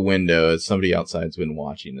through the window as somebody outside's been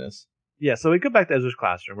watching this. Yeah, so we go back to Ezra's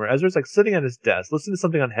classroom where Ezra's like sitting at his desk, listening to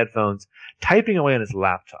something on headphones, typing away on his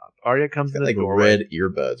laptop. Arya comes in the doorway. Red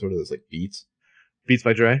earbuds. What are those, like Beats? Beats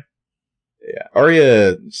by Dre? Yeah.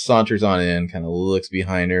 Arya saunters on in, kind of looks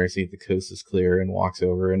behind her, sees the coast is clear, and walks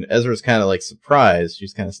over. And Ezra's kind of like surprised.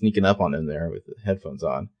 She's kind of sneaking up on him there with the headphones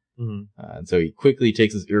on. And so he quickly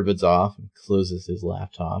takes his earbuds off and closes his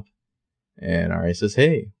laptop. And Arya says,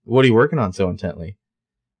 hey, what are you working on so intently?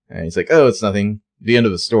 And he's like, oh, it's nothing. The end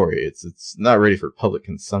of the story. It's not ready for public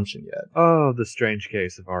consumption yet. Oh, the strange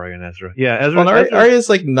case of Arya and Ezra. Yeah, Ezra. Well, Arya's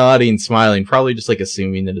like nodding, smiling, probably just like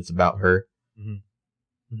assuming that it's about her.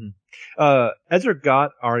 Ezra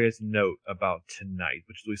got Arya's note about tonight,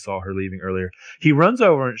 which we saw her leaving earlier. He runs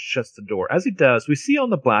over and shuts the door. As he does, we see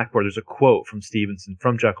on the blackboard there's a quote from Stevenson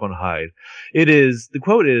from Jekyll and Hyde. The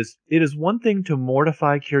quote is, "It is one thing to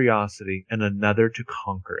mortify curiosity and another to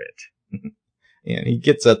conquer it." And he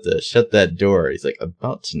gets up to shut that door. He's like,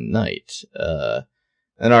 about tonight.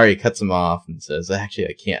 And Arya cuts him off and says, actually,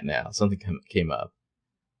 I can't now. Something came up.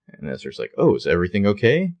 And Ezra's like, oh, is everything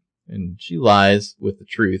okay? And she lies with the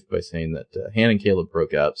truth by saying that Hannah and Caleb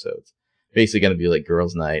broke up. So it's basically going to be like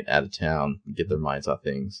girls' night out of town, get their minds off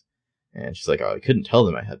things. And she's like, oh, I couldn't tell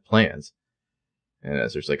them I had plans. And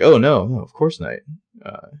Ezra's like, oh, no, of course not.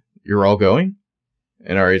 You're all going?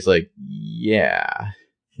 And Arya's like, yeah.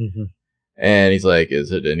 And he's like,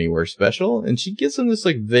 is it anywhere special? And she gives him this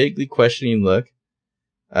like vaguely questioning look.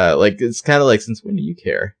 Like it's kind of like, since when do you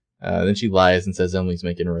care? Then she lies and says Emily's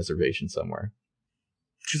making a reservation somewhere.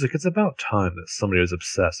 She's like, it's about time that somebody was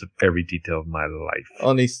obsessed with every detail of my life.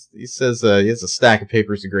 Oh, and he says he has a stack of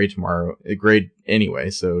papers to grade anyway,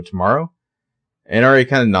 so tomorrow? And Arya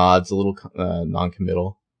kind of nods, a little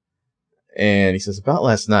non-committal. And he says, about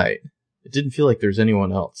last night, it didn't feel like there was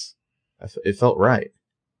anyone else. It felt right.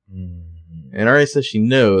 And Arya says she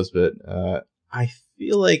knows, but I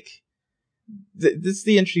feel like this is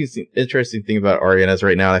the interesting thing about Arya and Ezra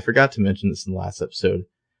right now. And I forgot to mention this in the last episode.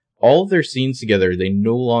 All of their scenes together, they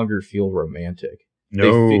no longer feel romantic.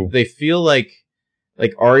 No, they feel like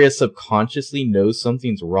Arya subconsciously knows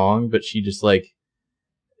something's wrong, but she just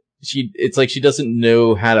it's like she doesn't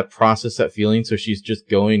know how to process that feeling, so she's just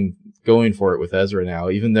going for it with Ezra now.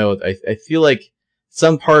 Even though I feel like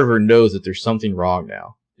some part of her knows that there's something wrong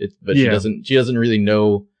now. But she doesn't really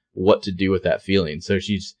know what to do with that feeling. So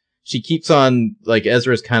she keeps on, like,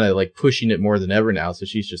 Ezra's kind of like pushing it more than ever now. So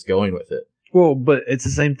she's just going with it. Well, but it's the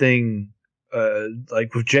same thing,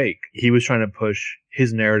 like with Jake. He was trying to push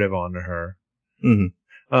his narrative onto her.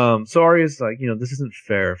 So Arya's like, this isn't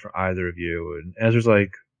fair for either of you. And Ezra's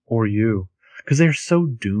like, or you. Because they're so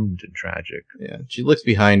doomed and tragic. Yeah. She looks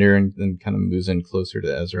behind her and then kind of moves in closer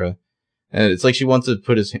to Ezra. And it's like she wants to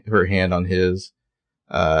put her hand on his.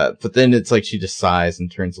 But then it's like she just sighs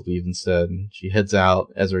and turns to leave instead. And she heads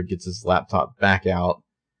out. Ezra gets his laptop back out,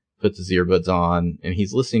 puts his earbuds on, and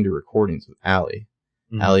he's listening to recordings with Allie.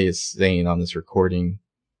 Allie is saying on this recording,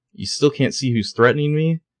 you still can't see who's threatening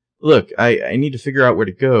me? Look, I need to figure out where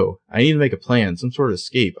to go. I need to make a plan, some sort of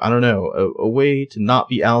escape. I don't know, a way to not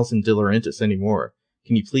be Allison De Laurentiis anymore.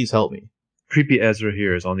 Can you please help me? Creepy Ezra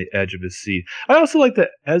here is on the edge of his seat. I also like that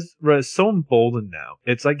Ezra is so emboldened now.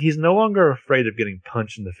 It's like he's no longer afraid of getting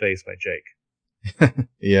punched in the face by Jake.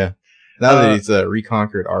 Yeah. Now that he's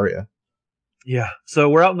reconquered Arya. Yeah. So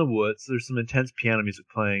we're out in the woods. There's some intense piano music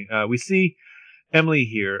playing. We see Emily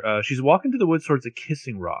here. She's walking to the woods towards a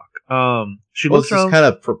kissing rock. She looks around. It's kind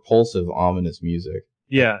of propulsive, ominous music.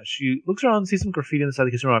 Yeah. She looks around and sees some graffiti on the side of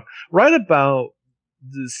the kissing rock. Right about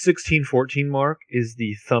the 16-14 mark is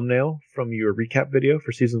the thumbnail from your recap video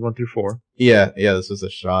for seasons 1 through 4. Yeah, this was a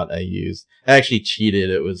shot I used. I actually cheated.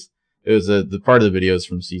 It was the part of the videos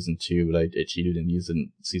from season 2, but I cheated and used a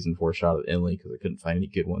season 4 shot of Emily because I couldn't find any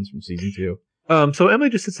good ones from season 2. So Emily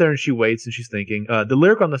just sits there and she waits and she's thinking. The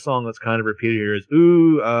lyric on the song that's kind of repeated here is,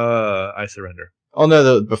 "Ooh, I surrender." Oh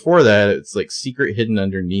no, before that it's like secret hidden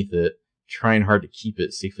underneath it, trying hard to keep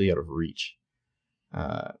it safely out of reach.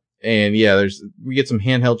 And yeah, we get some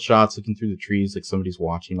handheld shots looking through the trees, like somebody's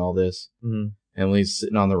watching all this. Emily's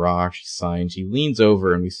sitting on the rock, she's sighing. She leans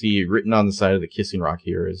over, and we see written on the side of the kissing rock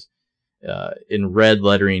here is, in red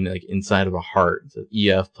lettering, like inside of a heart,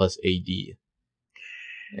 EF plus AD.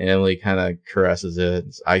 And Emily kind of caresses it.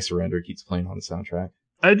 I Surrender keeps playing on the soundtrack.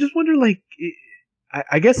 I just wonder, like,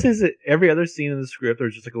 I guess is it every other scene in the script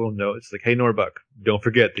there's just like a little note? It's like, hey, Norbuck, don't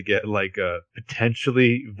forget to get like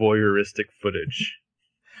potentially voyeuristic footage.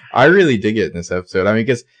 I really dig it in this episode. I mean,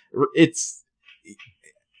 because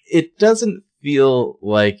it doesn't feel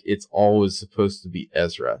like it's always supposed to be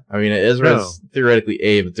Ezra. I mean, Ezra's theoretically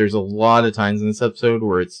A, but there's a lot of times in this episode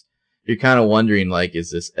where you're kind of wondering, like,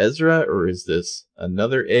 is this Ezra or is this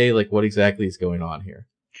another A? Like, what exactly is going on here?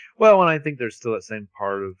 Well, and I think there's still that same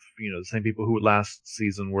part of, the same people who last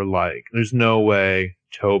season were like, there's no way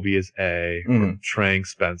Toby is A or Trang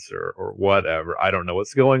Spencer or whatever. I don't know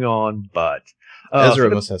what's going on, but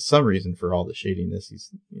Ezra must have some reason for all the shadiness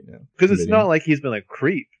he's, because it's not like he's been like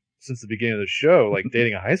creep since the beginning of the show, like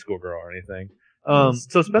dating a high school girl or anything.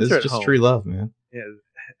 So Spencer it's just true love, man. Yeah.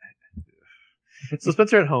 So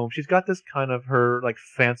Spencer at home, she's got this kind of her like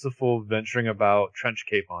fanciful venturing about trench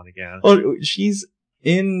cape on again. Oh, she's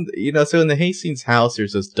in, so in the Hastings house,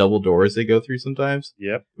 there's those double doors they go through sometimes.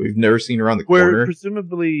 Yep. We've never seen around the corner. Where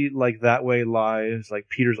presumably, like, that way lies, like,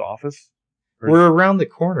 Peter's office. We're around the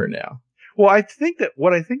corner now. Well,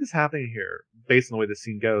 what I think is happening here, based on the way the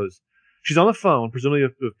scene goes, she's on the phone, presumably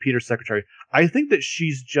with Peter's secretary. I think that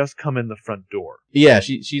she's just come in the front door. Yeah,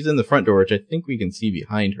 she's in the front door, which I think we can see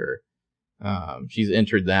behind her. She's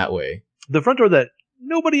entered that way. The front door that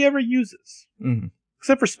nobody ever uses. Mm-hmm.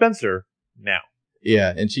 Except for Spencer now.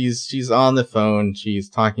 Yeah, and she's on the phone. She's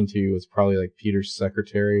talking to what's probably like Peter's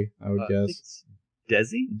secretary, I would guess.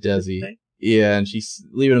 Desi? Yeah, and she's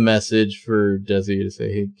leaving a message for Desi to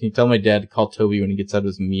say, hey, can you tell my dad to call Toby when he gets out of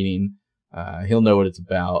his meeting? He'll know what it's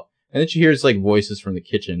about. And then she hears like voices from the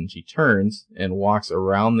kitchen. She turns and walks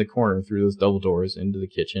around the corner through those double doors into the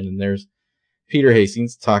kitchen, and there's Peter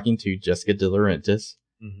Hastings talking to Jessica De Laurentiis.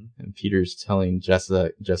 Mm-hmm. And Peter's telling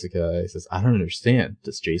Jessica, he says, I don't understand.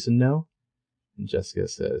 Does Jason know? And Jessica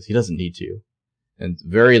says, he doesn't need to. And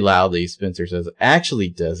very loudly, Spencer says, actually,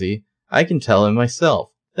 Desi, I can tell him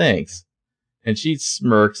myself. Thanks. And she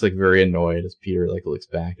smirks, like, very annoyed as Peter, like, looks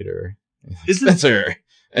back at her. Spencer,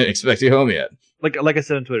 I didn't expect you home yet. Like I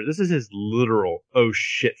said on Twitter, this is his literal, oh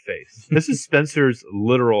shit face. This is Spencer's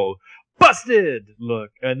literal, busted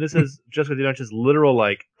look. And this is Jessica De Laurentiis' literal,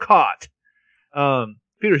 like, caught.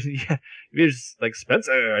 Peter's like,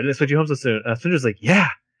 Spencer, I didn't expect you home so soon. Spencer's like, yeah,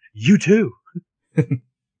 you too.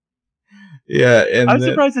 Yeah, and I'm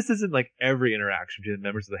surprised this isn't like every interaction between the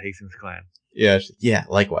members of the Hastings clan. Yeah,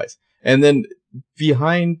 likewise. And then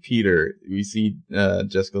behind Peter, we see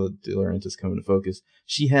Jessica De Laurentiis come into focus.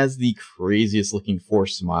 She has the craziest looking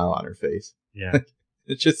forced smile on her face. Yeah,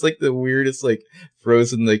 it's just like the weirdest, like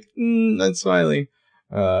frozen, like I'm smiling.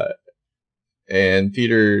 And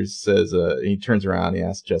Peter says, he turns around, he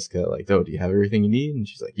asks Jessica, like, "Oh, do you have everything you need?" And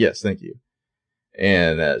she's like, "Yes, thank you."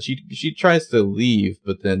 And she tries to leave,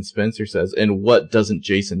 but then Spencer says, "And what doesn't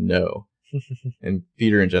Jason know?" And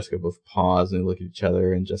Peter and Jessica both pause and look at each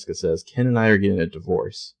other, and Jessica says, "Ken and I are getting a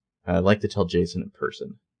divorce. I'd like to tell Jason in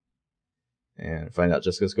person." And find out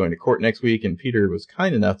Jessica's going to court next week, and Peter was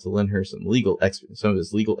kind enough to lend her some of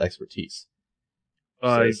his legal expertise.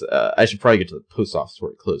 Says, I should probably get to the post office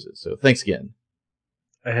before it closes, so thanks again.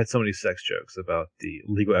 I had so many sex jokes about the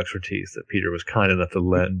legal expertise that Peter was kind enough to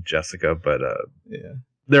lend Jessica, but yeah,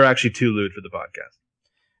 they're actually too lewd for the podcast.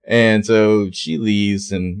 And so she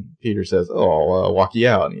leaves, and Peter says, "Oh, I'll walk you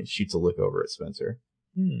out," and he shoots a look over at Spencer.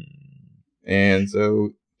 And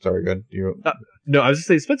so, sorry, go ahead. No, I was just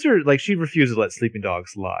saying, Spencer, like, she refuses to let sleeping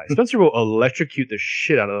dogs lie. Spencer will electrocute the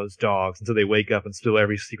shit out of those dogs until they wake up and spill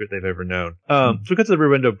every secret they've ever known. So we cut to the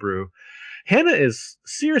Rowendo Brew. Hannah is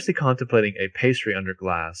seriously contemplating a pastry under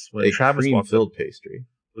glass when Travis walks up. Cream-filled pastry.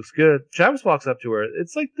 Looks good. Travis walks up to her.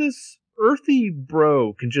 It's like this earthy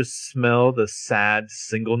bro can just smell the sad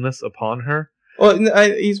singleness upon her. Well,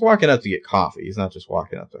 he's walking up to get coffee. He's not just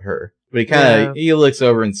walking up to her. But he looks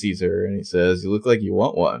over and sees her, and he says, "You look like you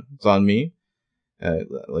want one. It's on me."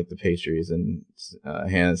 Like the pastries. And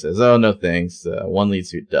Hannah says, "Oh, no thanks. One leads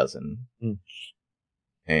to a dozen."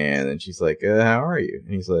 And then she's like, "How are you?"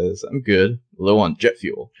 And he says, "I'm good. Low on jet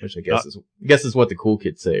fuel," which I guess is what the cool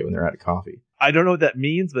kids say when they're out of coffee. I don't know what that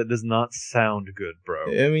means, but it does not sound good,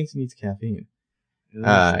 bro. It means he needs caffeine.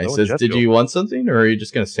 He says, "Did you want something, or are you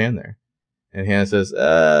just gonna stand there?" And Hannah says,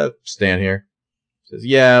 "Stand here." She says,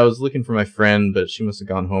 "Yeah, I was looking for my friend, but she must have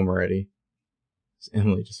gone home already." So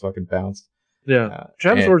Emily just fucking bounced. Yeah,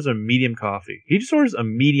 Travis orders a medium coffee. He just orders a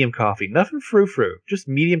medium coffee. Nothing frou-frou, just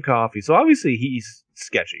medium coffee. So obviously he's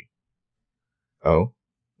sketchy. Oh?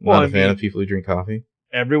 Not a fan of people who drink coffee?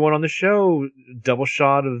 Everyone on the show, double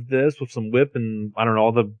shot of this with some whip and, I don't know,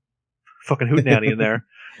 all the fucking hootenanny in there.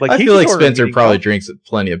 I feel like Spencer probably drinks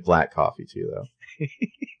plenty of black coffee too, though.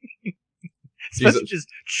 Spencer just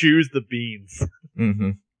chews the beans.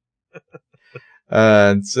 Mm-hmm.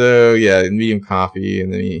 So yeah, medium coffee,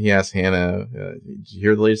 and then he asks Hannah, "Did you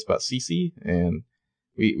hear the latest about Cece?" And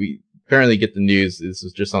we apparently get the news. This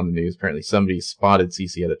was just on the news. Apparently, somebody spotted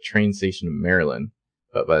Cece at a train station in Maryland,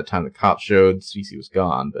 but by the time the cops showed, Cece was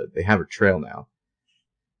gone. But they have her trail now.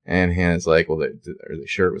 And Hannah's like, "Well, are they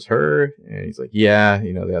sure it was her?" And he's like, "Yeah,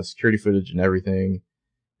 they have security footage and everything."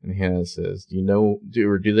 And Hannah says, do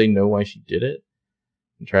they know why she did it?"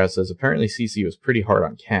 And Travis says, apparently Cece was pretty hard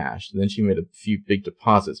on cash. And then she made a few big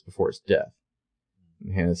deposits before his death.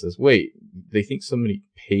 And Hannah says, wait, they think somebody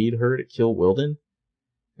paid her to kill Wilden?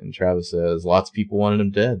 And Travis says, lots of people wanted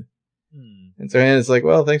him dead. And so Hannah's like,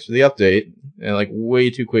 well, thanks for the update. And like way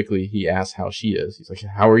too quickly, he asks how she is. He's like,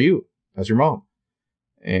 how are you? How's your mom?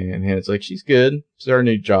 And Hannah's like, she's good. Started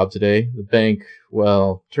a new job today. The bank,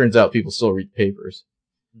 well, turns out people still read papers.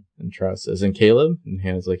 And Travis says, and Caleb? And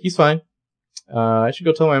Hannah's like, he's fine. I should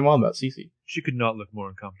go tell my mom about Cece. She could not look more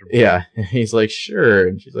uncomfortable. Yeah. And he's like, sure.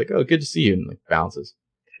 And she's like, oh, good to see you. And like bounces.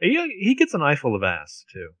 He gets an eyeful of ass,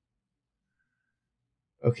 too.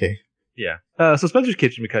 Okay. Yeah. So Spencer's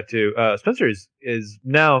kitchen we cut to. Spencer is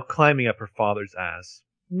now climbing up her father's ass.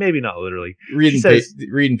 Maybe not literally. Reading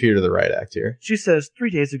Peter to the right act here. She says, 3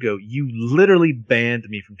 days ago, you literally banned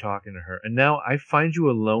me from talking to her. And now I find you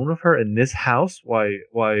alone with her in this house while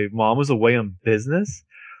mom was away on business.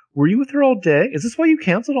 Were you with her all day? Is this why you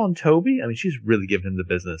canceled on Toby? I mean, she's really giving him the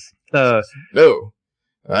business. No,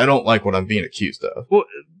 I don't like what I'm being accused of. Well,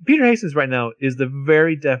 Peter Hastings right now is the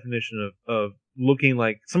very definition of looking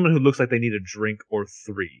like someone who looks like they need a drink or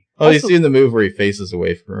three. Oh, also, you see in the move where he faces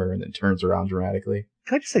away from her and then turns around dramatically.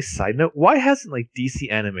 Can I just say, side note, why hasn't like DC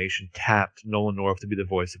Animation tapped Nolan North to be the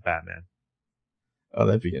voice of Batman? Oh,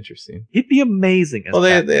 that'd be interesting. He'd be amazing as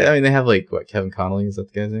Batman. They have like, what, Kevin Connolly? Is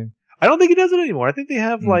that the guy's name? I don't think he does it anymore. I think they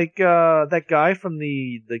have like that guy from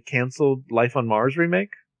the canceled Life on Mars remake.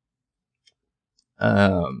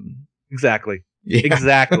 Exactly. Yeah.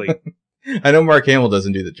 Exactly. I know Mark Hamill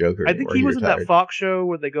doesn't do the Joker anymore. I think he was in that Fox show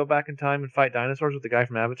where they go back in time and fight dinosaurs with the guy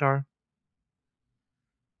from Avatar.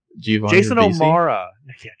 Jason O'Mara.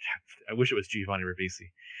 Yeah, I wish it was Giovanni Ribisi.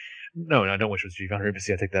 No, I don't wish it was Giovanni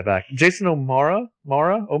Ribisi. I take that back. Jason O'Mara?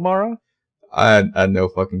 O'Mara? I had no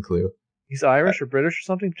fucking clue. He's Irish or British or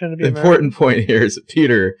something? Pretending to be the important point here is that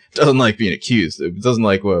Peter doesn't like being accused. It doesn't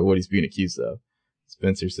like what he's being accused of.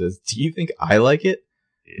 Spencer says, do you think I like it?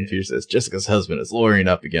 Yeah. And Peter says, Jessica's husband is lawyering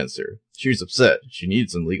up against her. She's upset. She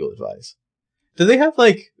needs some legal advice. Do they have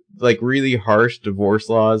like really harsh divorce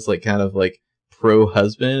laws, like kind of like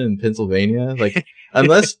pro-husband in Pennsylvania? Like,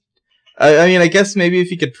 unless, I guess maybe if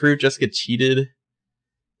he could prove Jessica cheated,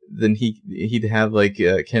 then he'd have like,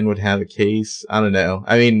 Ken would have a case. I don't know.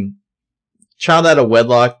 I mean, child out of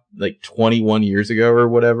wedlock like 21 years ago or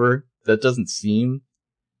whatever, that doesn't seem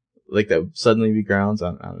like that would suddenly be grounds.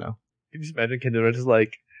 I don't know. Can you just imagine Ken just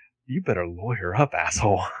like, you better lawyer up,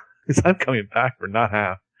 asshole, because I'm coming back for not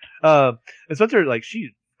half. And Spencer, like,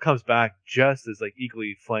 she comes back just as like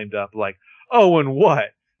equally flamed up, like, oh, and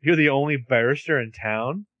what? You're the only barrister in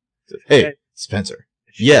town? Hey, Spencer.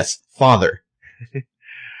 Yes, father.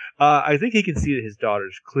 I think he can see that his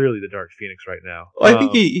daughter's clearly the Dark Phoenix right now. Well, I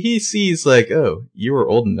think he sees like, oh, you were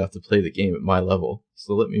old enough to play the game at my level,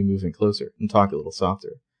 so let me move in closer and talk a little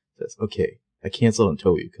softer. Says, okay, I canceled on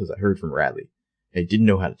Toby because I heard from Radley. I didn't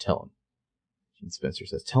know how to tell him. And Spencer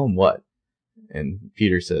says, tell him what? And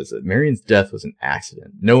Peter says that Marion's death was an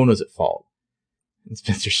accident. No one was at fault. And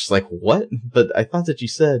Spencer's just like, what? But I thought that you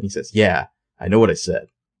said. And he says, yeah, I know what I said.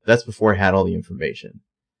 That's before I had all the information.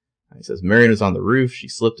 And he says, Marion was on the roof. She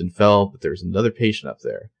slipped and fell, but there was another patient up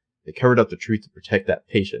there. They covered up the truth to protect that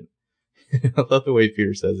patient. I love the way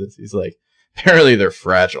Peter says this. He's like, apparently they're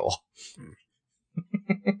fragile.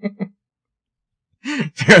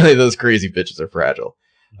 Apparently those crazy bitches are fragile.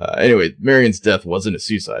 Anyway, Marion's death wasn't a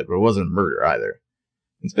suicide, but it wasn't a murder either.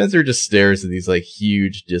 And Spencer just stares at these like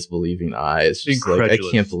huge disbelieving eyes. Just like, I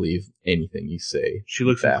can't believe anything you say. She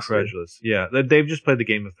looks incredulous. Yeah, they've just played the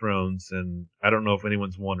Game of Thrones, and I don't know if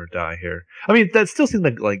anyone's won or die here. I mean, that still seems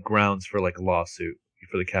like grounds for like a lawsuit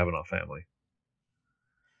for the Kavanaugh family.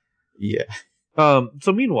 Yeah.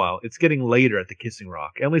 So meanwhile, it's getting later at the Kissing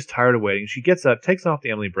Rock. Emily's tired of waiting. She gets up, takes off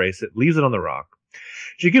the Emily bracelet, leaves it on the rock.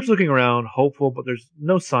 She keeps looking around, hopeful, but there's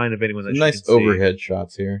no sign of anyone that nice overhead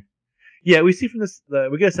shots here. Yeah, we see from this,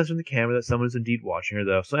 we get a sense from the camera that someone is indeed watching her,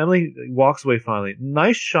 though. So Emily walks away finally.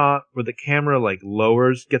 Nice shot where the camera, like,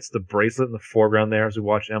 lowers, gets the bracelet in the foreground there as we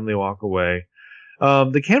watch Emily walk away.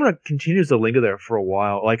 The camera continues to linger there for a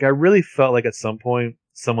while. Like, I really felt like at some point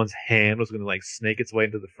someone's hand was going to like snake its way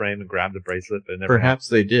into the frame and grab the bracelet, but it never happened. Perhaps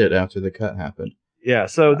they did after the cut happened. Yeah,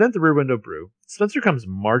 so then the Rear Window Brew. Spencer comes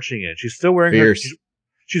marching in. She's still wearing her...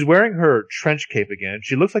 She's wearing her trench cape again.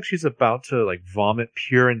 She looks like she's about to like vomit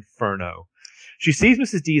pure inferno. She sees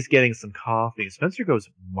Mrs. D is getting some coffee. Spencer goes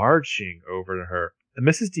marching over to her. And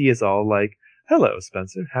Mrs. D is all like, hello,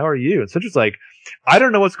 Spencer. How are you? And Spencer's like, I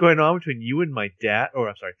don't know what's going on between you and my dad. Or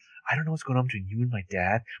I'm sorry. I don't know what's going on between you and my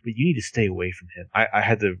dad, but you need to stay away from him. I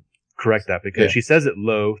had to correct that because she says it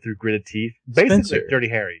low through gritted teeth. Basically, Spencer, like Dirty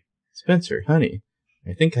Harry. Spencer, honey,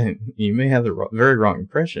 I think you may have the very wrong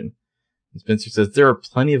impression. And Spencer says, there are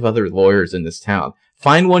plenty of other lawyers in this town.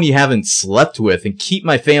 Find one you haven't slept with and keep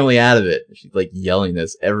my family out of it. She's like yelling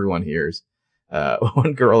this. Everyone hears.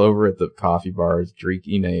 One girl over at the coffee bar is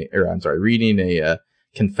reading a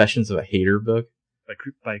Confessions of a Hater book.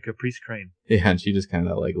 By Caprice Crane. Yeah, and she just kind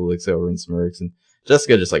of like looks over and smirks. And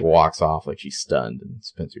Jessica just like walks off like she's stunned. And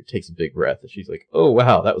Spencer takes a big breath and she's like, oh,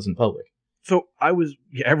 wow, that was in public. So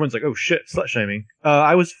everyone's like, oh shit, slut shaming.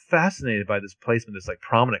 I was fascinated by this placement, this like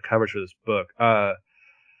prominent coverage for this book.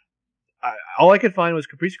 All I could find was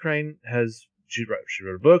Caprice Crane she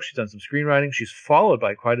wrote a book. She's done some screenwriting. She's followed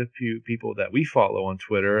by quite a few people that we follow on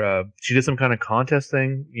Twitter. She did some kind of contest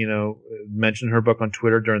thing, mentioned her book on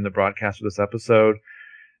Twitter during the broadcast of this episode.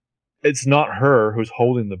 It's not her who's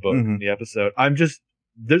holding the book in the episode.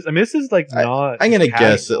 This is like not. I'm going to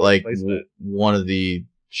guess that like one of the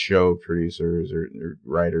show producers or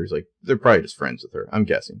writers, like they're probably just friends with her. I'm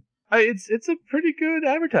guessing. It's a pretty good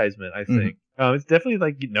advertisement, I think. It's definitely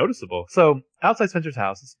like noticeable. So outside Spencer's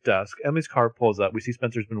house, it's dusk. Emily's car pulls up. We see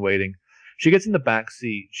Spencer's been waiting. She gets in the back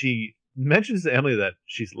seat. She mentions to Emily that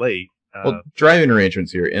she's late. Well, driving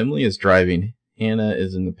arrangements here. Emily is driving. Hannah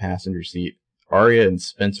is in the passenger seat. Aria and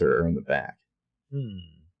Spencer are in the back.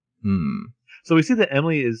 So we see that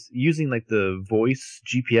Emily is using like the voice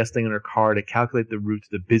GPS thing in her car to calculate the route to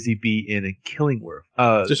the Busy Bee Inn in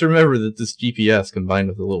Killingworth. Just remember that this GPS combined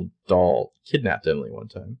with a little doll kidnapped Emily one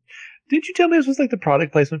time. Did you tell me this was like the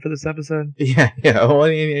product placement for this episode? Yeah. Well,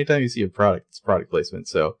 anytime you see a product, it's product placement.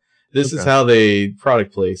 So this is how they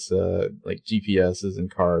product place like GPSs in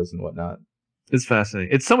cars and whatnot. It's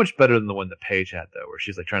fascinating. It's so much better than the one that Paige had, though, where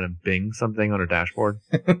she's like trying to Bing something on her dashboard.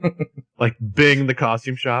 Like Bing the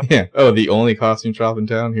costume shop. Yeah. Oh, the only costume shop in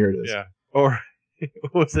town? Here it is. Yeah. Or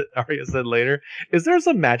what was it Arya said later? Is there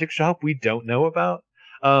some magic shop we don't know about?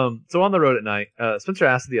 So on the road at night, Spencer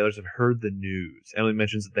asks if the others have heard the news. Emily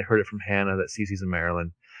mentions that they heard it from Hannah that Cece's in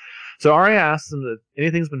Maryland. So Arya asks them if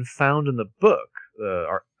anything's been found in the book,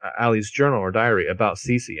 Allie's journal or diary, about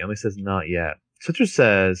Cece. Emily says not yet. Spencer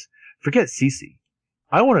says, forget Cece.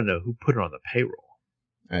 I want to know who put her on the payroll.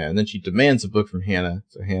 And then she demands a book from Hannah.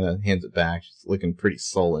 So Hannah hands it back. She's looking pretty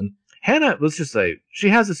sullen. Hannah, let's just say, she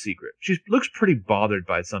has a secret. She looks pretty bothered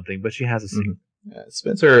by something, but she has a secret.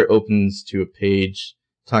 Spencer opens to a page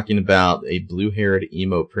talking about a blue-haired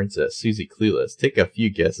emo princess, Susie Clueless. Take a few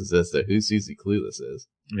guesses as to who Susie Clueless is.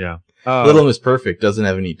 Yeah. Little Miss Perfect doesn't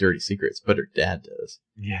have any dirty secrets, but her dad does.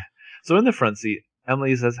 Yeah. So in the front seat,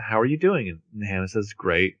 Emily says, how are you doing? And Hannah says,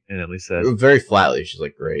 great. And Emily says... very flatly, she's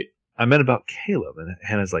like, great. I meant about Caleb. And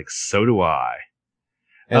Hannah's like, so do I.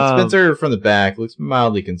 And Spencer from the back looks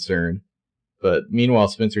mildly concerned. But meanwhile,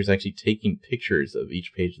 Spencer's actually taking pictures of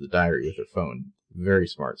each page of the diary with her phone. Very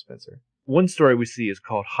smart, Spencer. One story we see is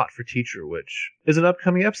called Hot for Teacher, which is an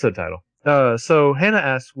upcoming episode title. So Hannah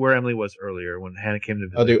asks where Emily was earlier when Hannah came to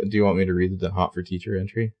visit. Do you want me to read the Hot for Teacher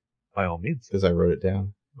entry? By all means. Because I wrote it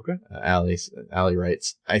down. Okay. Allie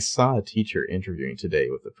writes, I saw a teacher interviewing today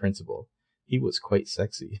with the principal. He was quite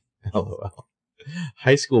sexy. LOL.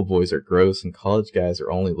 High school boys are gross and college guys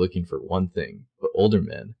are only looking for one thing. But older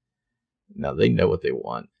men, now they know what they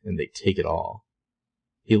want and they take it all.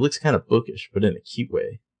 He looks kind of bookish, but in a cute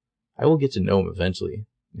way. I will get to know him eventually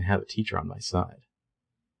and have a teacher on my side.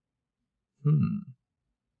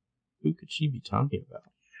 Who could she be talking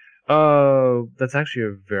about? That's actually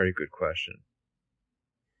a very good question.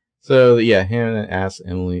 So, yeah, Hannah asks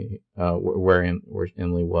Emily where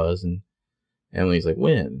Emily was, and Emily's like,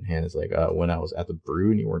 when? Hannah's like, when I was at the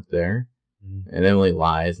brew and you weren't there. And Emily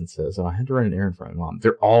lies and says, I had to run an errand for my mom.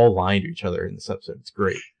 They're all lying to each other in this episode. It's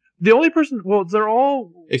great. The only person, they're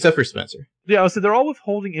all... Except for Spencer. Yeah, so they're all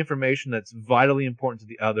withholding information that's vitally important to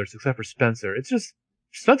the others, except for Spencer. It's just,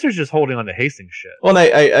 Spencer's just holding on to Hastings shit. Well,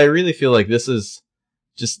 and I really feel like this is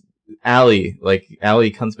just Allie. Like,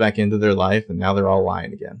 Allie comes back into their life, and now they're all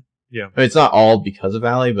lying again. Yeah. I mean, it's not all because of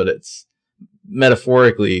Allie, but it's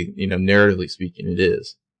metaphorically, narratively speaking, it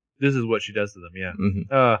is. This is what she does to them,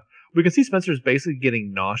 yeah. We can see Spencer's basically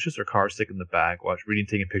getting nauseous or car sick in the back,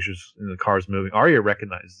 taking pictures and the car's moving. Arya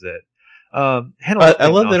recognizes it. Hannah I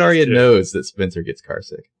love that Arya too. knows that Spencer gets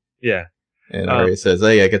carsick. Yeah. And Arya says,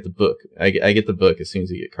 "Hey, I get the book. I get the book as soon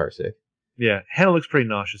as you get carsick." Yeah, Hannah looks pretty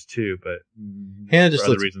nauseous too, but Hannah just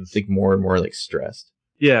looks reasons. like more and more like stressed.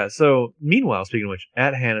 Yeah. So meanwhile, speaking of which,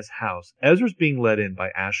 at Hannah's house, Ezra's being led in by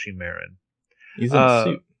Ashley Marin. He's in a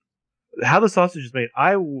suit. How the sausage is made.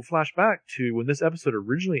 I will flash back to when this episode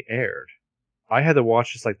originally aired. I had to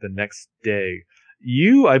watch this like the next day.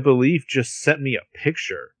 You, I believe, just sent me a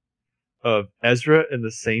picture of Ezra in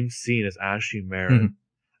the same scene as Ashley Marin.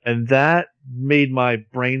 And that made my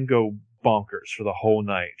brain go bonkers for the whole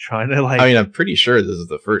night, trying to like... I mean, I'm pretty sure this is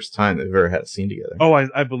the first time they've ever had a scene together. Oh,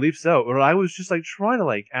 I believe so. Or I was just like trying to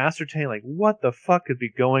like ascertain like what the fuck could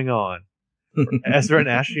be going on. Ezra and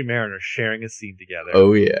Ashley Marin are sharing a scene together.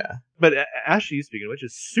 Oh, yeah. But Ashley, speaking of which,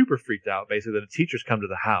 is super freaked out, basically, that the teachers come to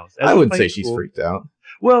the house. I wouldn't say she's freaked out.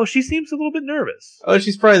 Well, she seems a little bit nervous. Oh,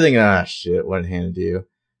 she's probably thinking, shit, what did Hannah do?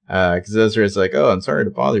 Because Ezra's like, oh, I'm sorry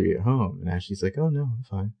to bother you at home. And Ashley's like, oh, no, I'm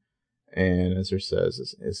fine. And Ezra says,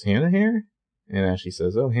 is Hannah here? And Ashley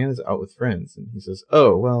says, oh, Hannah's out with friends. And he says,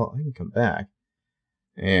 oh, well, I can come back.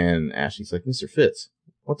 And Ashley's like, Mr. Fitz,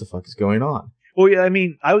 what the fuck is going on? Well, yeah, I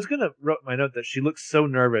mean, I was going to write my note that she looks so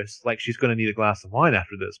nervous, like she's going to need a glass of wine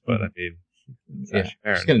after this, but I mean... Yeah,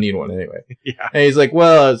 she's going to need one anyway. Yeah. And he's like,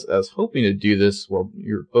 well, I was hoping to do this while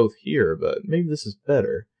you're both here, but maybe this is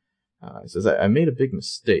better. He says, I made a big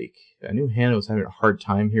mistake. I knew Hannah was having a hard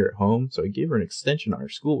time here at home, so I gave her an extension on her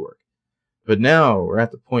schoolwork. But now we're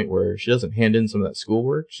at the point where she doesn't hand in some of that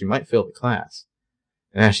schoolwork, she might fail the class.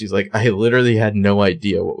 And she's like, I literally had no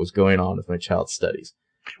idea what was going on with my child's studies.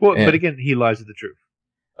 Well, but again, he lies with the truth.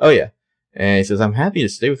 Oh, yeah. And he says, I'm happy to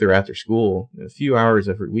stay with her after school. A few hours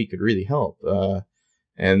every week could really help.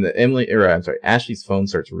 And Ashley's phone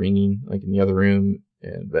starts ringing, like in the other room.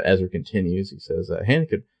 But Ezra continues. He says, Hannah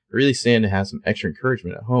could really stand to have some extra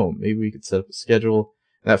encouragement at home. Maybe we could set up a schedule.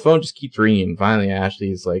 And that phone just keeps ringing. Finally,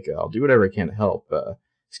 Ashley's like, I'll do whatever I can to help.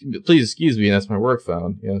 Please excuse me. That's my work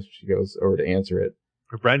phone. She goes over to answer it.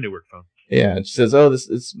 Her brand new work phone. Yeah, and she says, oh,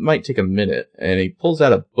 this might take a minute. And he pulls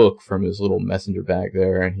out a book from his little messenger bag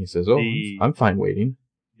there, and he says, oh, I'm fine waiting.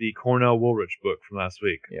 The Cornell Woolrich book from last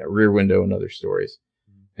week. Yeah, Rear Window and Other Stories.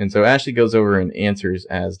 And so Ashley goes over and answers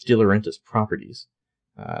as De Laurentiis Properties.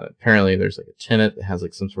 Apparently there's like a tenant that has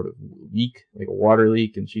like some sort of leak, like a water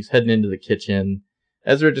leak, and she's heading into the kitchen.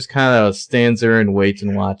 Ezra just kind of stands there and waits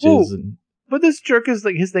and watches. But this jerk is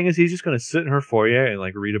like, his thing is he's just going to sit in her foyer and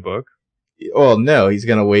like read a book. Well, no, he's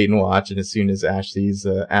going to wait and watch, and as soon as Ashley's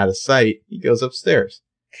out of sight, he goes upstairs.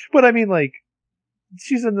 But I mean, like,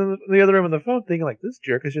 she's in the other room on the phone thinking, like, this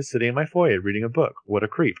jerk is just sitting in my foyer reading a book. What a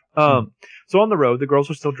creep. So on the road, the girls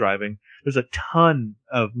are still driving. There's a ton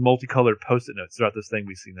of multicolored Post-it notes throughout this thing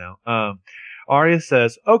we see now. Arya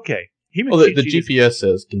says, okay. The GPS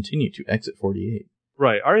says, continue to exit 48.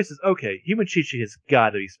 Right. Arya says, okay, Himachichi has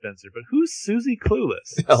got to be Spencer, but who's Susie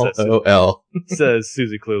Clueless? LOL. Says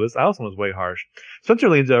Susie Clueless. I also was way harsh. Spencer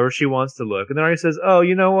leans over. She wants to look. And then Arya says, oh,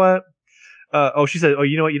 you know what? She said, oh,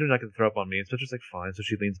 you know what? You're not going to throw up on me. And Spencer's like, fine. So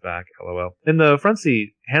she leans back. LOL. In the front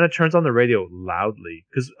seat, Hannah turns on the radio loudly.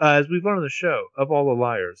 Because as we've learned on the show, of all the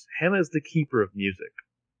liars, Hannah is the keeper of music.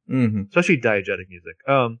 Mm-hmm. Especially diegetic music.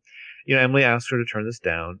 Emily asks her to turn this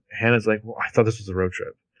down. Hannah's like, well, I thought this was a road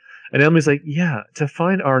trip. And Emily's like, yeah, to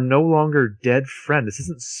find our no longer dead friend. This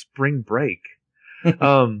isn't spring break.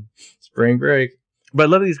 Spring break. But a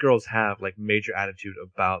lot of these girls have like major attitude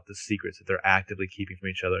about the secrets that they're actively keeping from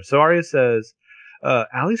each other. So Arya says,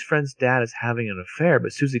 Allie's friend's dad is having an affair,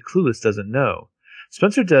 but Susie Clueless doesn't know.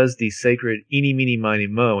 Spencer does the sacred eeny, meeny, miny,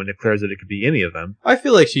 mo and declares that it could be any of them. I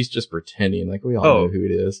feel like she's just pretending, like we all know who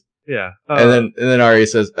it is. Yeah. And then Arya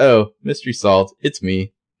says, oh, mystery solved. It's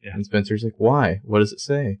me. Yeah. And Spencer's like, why? What does it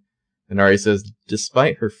say? And Arya says,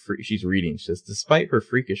 despite her she's reading, she says, despite her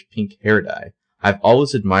freakish pink hair dye, I've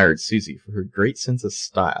always admired Susie for her great sense of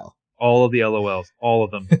style. All of the LOLs. All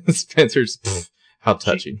of them. Spencer's, how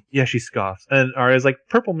touching. She scoffs. And Arya's like,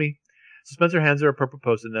 purple me. So Spencer hands her a purple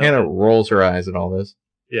Post-it note. Hannah rolls her eyes at all this.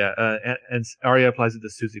 Yeah, and Arya applies it to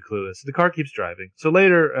Susie Clueless. The car keeps driving. So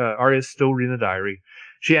later, Arya's still reading the diary.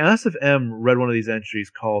 She asks if M read one of these entries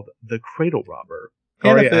called The Cradle Robber.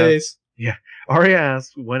 Arya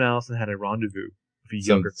asks when Allison had a rendezvous with a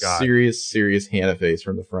younger guy. Serious Hannah face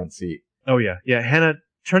from the front seat. Oh, yeah. Yeah, Hannah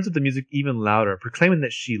turns up the music even louder, proclaiming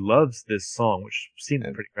that she loves this song, which seemed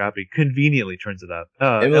pretty crappy. Conveniently turns it up.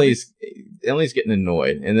 Emily's getting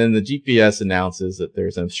annoyed, and then the GPS announces that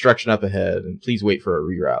there's an obstruction up ahead, and please wait for a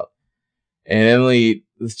reroute. And Emily,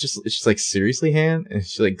 it's just like, seriously, Han? And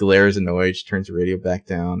she like glares annoyed. She turns the radio back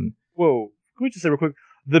down. Whoa. Can we just say real quick?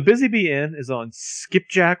 The Busy Bee Inn is on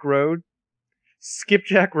Skipjack Road.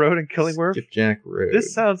 Skipjack Road in Killingworth? Skipjack Road.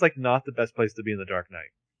 This sounds like not the best place to be in the Dark Knight.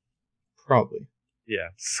 Probably. Yeah,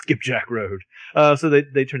 Skipjack Road. So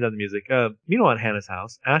they turned down the music. Meanwhile, at Hannah's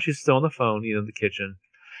house, Ashley's still on the phone, in the kitchen.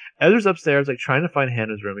 Ezra's upstairs, trying to find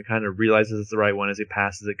Hannah's room. He kind of realizes it's the right one as he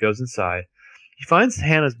passes it, goes inside. He finds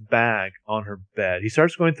Hannah's bag on her bed. He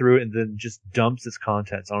starts going through it and then just dumps its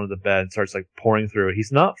contents onto the bed and starts pouring through it.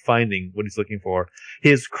 He's not finding what he's looking for.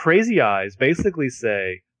 His crazy eyes basically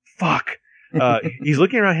say, fuck. He's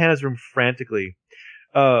looking around Hannah's room frantically.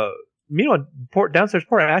 Meanwhile, downstairs,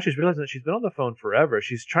 poor Ashley's realizing that she's been on the phone forever.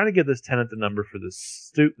 She's trying to give this tenant the number for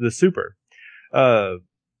the super.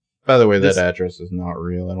 By the way, that address is not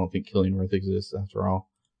real. I don't think Killingworth exists after all.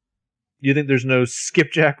 You think there's no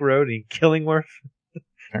Skipjack Road in Killingworth?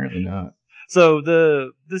 Apparently not. So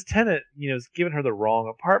this tenant, is giving her the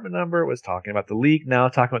wrong apartment number, was talking about the leak, now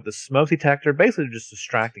talking about the smoke detector, basically just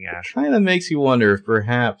distracting Ashley. Kind of makes you wonder if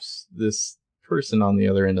perhaps this person on the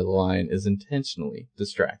other end of the line is intentionally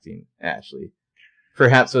distracting Ashley.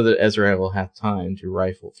 Perhaps so that Ezra will have time to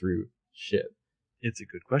rifle through shit. It's a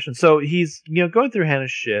good question. So he's, going through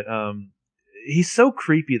Hannah's shit. He's so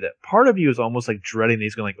creepy that part of you is almost dreading that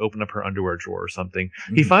he's going to open up her underwear drawer or something.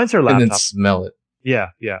 Mm-hmm. He finds her laptop. And then smell it. Yeah.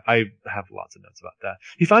 I have lots of notes about that.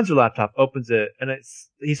 He finds her laptop, opens it, and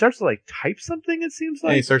he starts to type something, it seems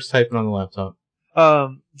like. Yeah, he starts typing on the laptop.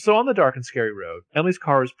 So on the dark and scary road, Emily's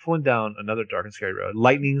car is pulling down another dark and scary road.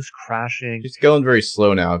 Lightning's crashing. She's going very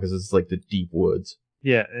slow now because it's the deep woods.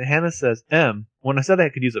 Yeah, and Hannah says, when I said I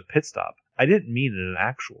could use a pit stop, I didn't mean in an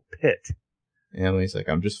actual pit. And Emily's like,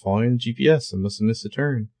 I'm just following the GPS. I must have missed a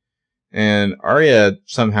turn. And Arya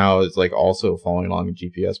somehow is also following along in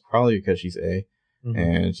GPS, probably because she's A. Mm-hmm.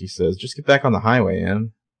 And she says, just get back on the highway,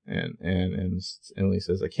 Em. And Emily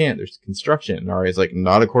says, I can't. There's construction. And Arya's like,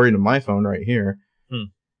 not according to my phone right here.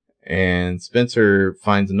 And Spencer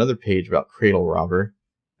finds another page about Cradle Robber,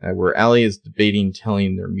 where Allie is debating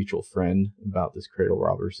telling their mutual friend about this Cradle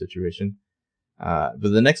Robber situation. But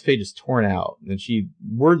the next page is torn out, and she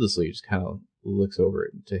wordlessly just kind of looks over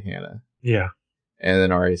it to Hannah. Yeah. And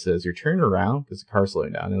then Arya says, you're turning around because the car's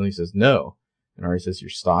slowing down. And Emily says, no. And Arya says,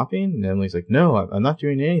 you're stopping? And Emily's like, no, I'm not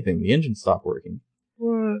doing anything. The engine stopped working.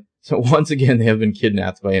 What? So once again, they have been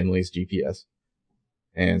kidnapped by Emily's GPS.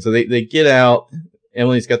 And so they get out.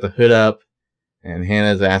 Emily's got the hood up, and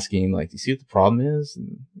Hannah's asking, do you see what the problem is?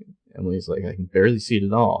 And Emily's like, I can barely see it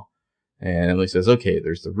at all. And Emily says, okay,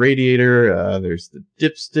 there's the radiator, there's the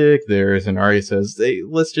dipstick, and Arya says, hey,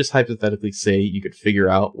 let's just hypothetically say you could figure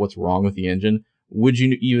out what's wrong with the engine. Would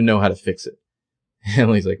you even know how to fix it? And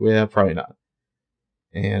Emily's like, well, probably not.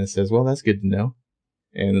 And it says, well, that's good to know.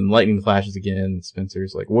 And then lightning flashes again.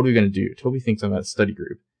 Spencer's like, what are we going to do? Toby thinks I'm at a study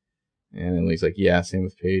group. And Emily's like, yeah, same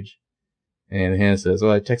with Paige. And Hannah says,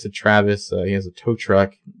 well, I texted Travis. He has a tow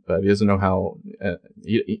truck, but he doesn't know how,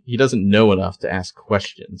 he doesn't know enough to ask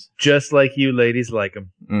questions. Just like you ladies like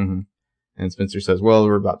him. Mm-hmm. And Spencer says, well,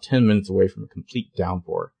 we're about 10 minutes away from a complete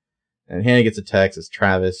downpour. And Hannah gets a text. It's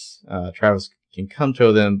Travis. Travis can come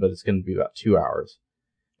tow them, but it's going to be about 2 hours.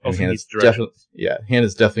 And Hannah's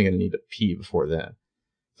Hannah's definitely going to need to pee before then.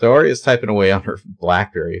 So Arya's typing away on her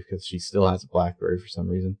BlackBerry because she still has a BlackBerry for some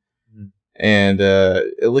reason. Mm-hmm. And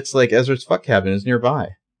it looks like Ezra's fuck cabin is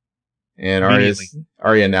nearby. And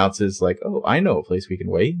Arya announces, oh, I know a place we can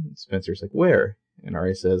wait. And Spencer's like, where? And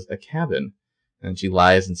Arya says, a cabin. And she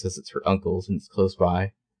lies and says it's her uncle's and it's close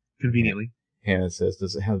by. Conveniently. And Hannah says,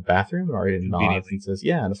 does it have a bathroom? And Arya nods and says,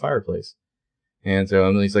 yeah, and a fireplace. And so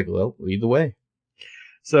Emily's like, well, lead the way.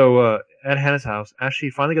 So at Hannah's house, as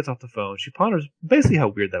she finally gets off the phone, she ponders basically how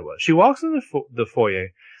weird that was. She walks in the foyer.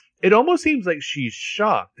 It almost seems like she's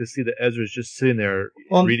shocked to see that Ezra's just sitting there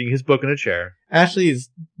reading his book in a chair. Ashley is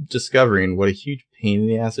discovering what a huge pain in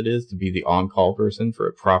the ass it is to be the on-call person for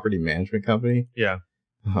a property management company. Yeah.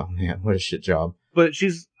 Oh, man, what a shit job. But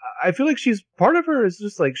I feel like part of her is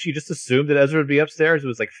just she just assumed that Ezra would be upstairs. It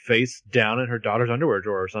was face down in her daughter's underwear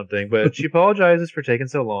drawer or something. But she apologizes for taking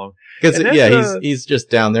so long. Because, he's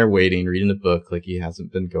just down there waiting, reading a book he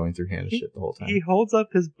hasn't been going through Hannah's shit the whole time. He holds up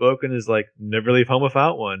his book and is like, never leave home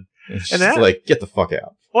without one. And she's like, get the fuck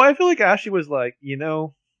out. Well, I feel like Ashley was like,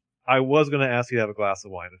 I was going to ask you to have a glass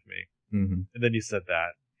of wine with me. Mm-hmm. And then you said that.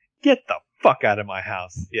 Get the fuck out of my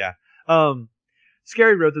house. Yeah.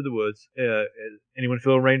 Scary road through the woods. Anyone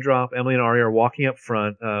feel a raindrop? Emily and Arya are walking up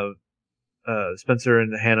front. Spencer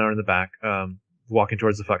and Hannah are in the back, walking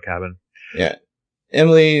towards the fuck cabin. Yeah.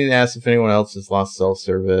 Emily asks if anyone else has lost cell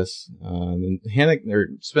service.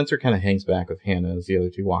 Spencer kind of hangs back with Hannah as the other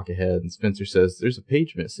two walk ahead. And Spencer says, there's a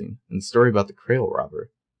page missing in the story about the Cradle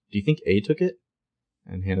Robber. Do you think A took it?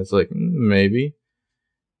 And Hannah's like, maybe.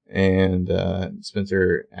 And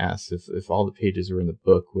Spencer asks if all the pages were in the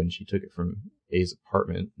book when she took it from A's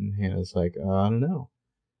apartment. And Hannah's like, I don't know.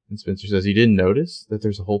 And Spencer says, you didn't notice that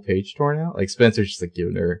there's a whole page torn out? Like, Spencer's just like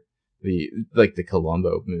giving her the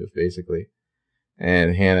Columbo move, basically.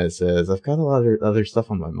 And Hannah says, I've got a lot of other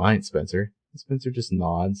stuff on my mind, Spencer. And Spencer just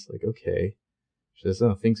nods, like, okay. She says,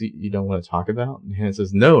 oh, things you don't want to talk about? And Hannah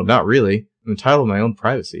says, no, not really. I'm entitled to my own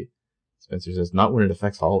privacy. Spencer says, not when it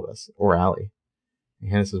affects all of us, or Allie.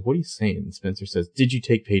 And Hannah says, what are you saying? And Spencer says, did you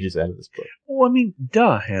take pages out of this book? Well, I mean,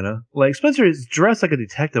 duh, Hannah. Like, Spencer is dressed like a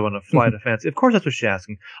detective on a flight of fancy. Of course that's what she's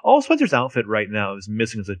asking. All Spencer's outfit right now is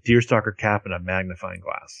missing is a deerstalker cap and a magnifying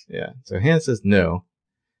glass. Yeah, so Hannah says no.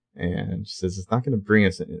 And she says it's not going to bring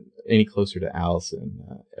us any closer to Allison.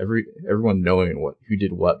 Everyone knowing who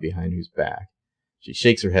did what behind whose back. She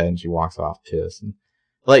shakes her head and she walks off pissed. And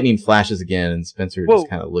lightning flashes again, and Spencer just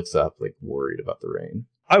kind of looks up, like, worried about the rain.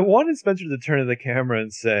 I wanted Spencer to turn to the camera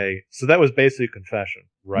and say, so that was basically a confession,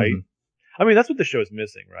 right? Mm-hmm. I mean, that's what the show is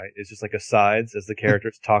missing, right? It's just like asides as the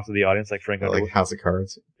characters talk to the audience, like Frank Underwood. Like House of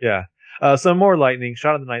Cards. Yeah. Some more lightning,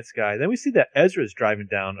 shot in the night sky. Then we see that Ezra is driving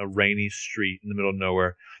down a rainy street in the middle of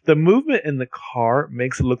nowhere. The movement in the car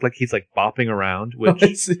makes it look like he's like bopping around. Which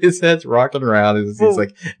his head's rocking around. He's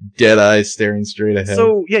like dead eyes staring straight ahead.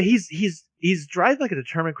 So yeah, he's driving like a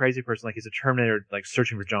determined crazy person, like he's a Terminator, like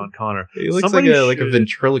searching for John Connor. He looks like a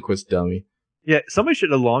ventriloquist dummy. Yeah, somebody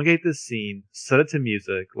should elongate this scene, set it to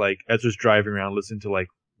music, like Ezra's driving around listening to like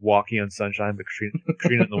Walking on Sunshine by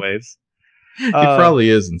Katrina and the Waves. He probably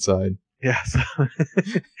is inside. Yeah. So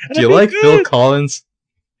Do you like Phil Collins?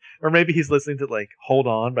 Or maybe he's listening to like Hold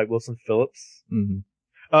On by Wilson Phillips. Mm-hmm.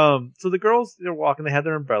 So the girls, they're walking, they have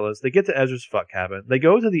their umbrellas, they get to Ezra's fuck cabin, they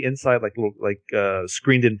go to the inside like little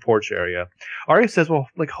screened in porch area. Arya says, well,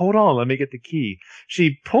 like, hold on, let me get the key.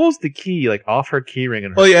 She pulls the key like off her keyring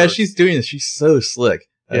and as she's doing this, she's so slick.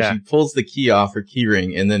 She pulls the key off her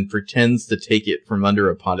keyring and then pretends to take it from under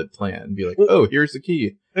a potted plant and be like, oh, here's the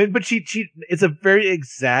key. But she it's a very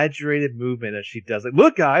exaggerated movement that she does. Like,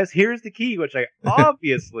 look, guys, here's the key, which I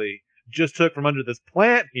obviously just took from under this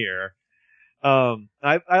plant here. I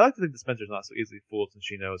like to think that Spencer's not so easily fooled since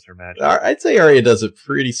she knows her magic. I'd say Arya does it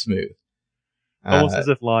pretty smooth. Almost as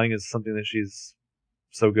if lying is something that she's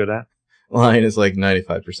so good at. Lying is like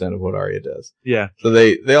 95% of what Arya does. Yeah. So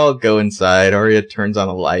they all go inside. Arya turns on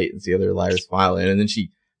a light and see other liars file in, and then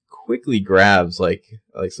she quickly grabs like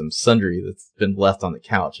some sundry that's been left on the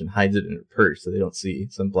couch and hides it in her purse so they don't see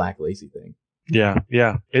some black lacy thing. Yeah.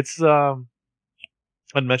 It's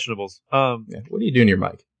unmentionables. Yeah. What are you doing here,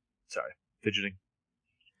 Mike? Sorry, fidgeting.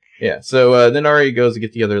 Yeah. So then Arya goes to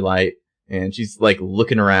get the other light, and she's like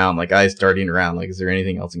looking around, like eyes darting around, like, is there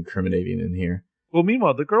anything else incriminating in here? Well,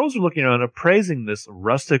 meanwhile, the girls are looking around, appraising this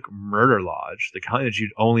rustic murder lodge, the kind that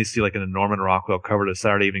you'd only see like in a Norman Rockwell cover to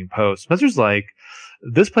Saturday Evening Post. Spencer's like,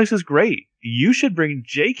 this place is great. You should bring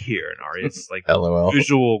Jake here. And Arya's like, LOL.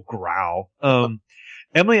 Visual growl.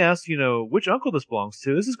 Emily asks, which uncle this belongs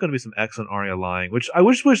to. This is going to be some excellent Arya lying, which I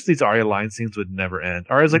wish these Arya lying scenes would never end.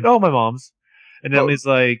 Arya's like, oh, my mom's. And Emily's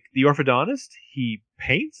like, the orthodontist, he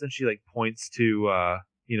paints, and she like points to,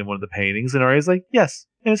 one of the paintings. And Arya's like, yes,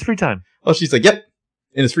 in his free time. Oh, she's like, yep,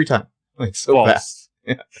 in his free time. Like, so False. fast.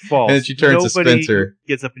 Yeah. False. And then she turns to Spencer.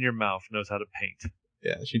 Gets up in your mouth, knows how to paint.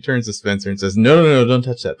 Yeah, she turns to Spencer and says, no, don't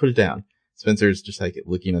touch that. Put it down. Spencer's just like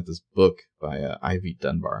looking at this book by Ivy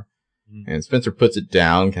Dunbar. Mm-hmm. And Spencer puts it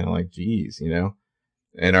down, kind of like, geez,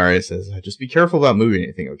 And Arya says, just be careful about moving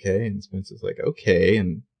anything, okay? And Spencer's like, okay.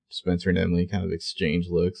 And Spencer and Emily kind of exchange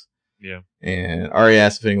looks. Yeah. And Arya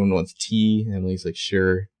asks if anyone wants tea. Emily's like,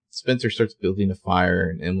 sure. Spencer starts building a fire,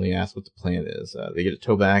 and Emily asks what the plan is. They get to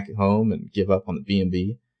tow back home and give up on the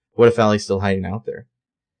B&B. What if Allie's still hiding out there?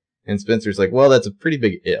 And Spencer's like, well, that's a pretty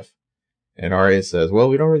big if. And Arya says, well,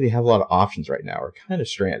 we don't really have a lot of options right now. We're kind of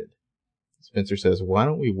stranded. Spencer says, why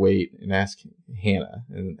don't we wait and ask Hannah?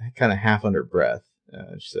 And kind of half under breath,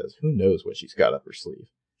 she says, who knows what she's got up her sleeve?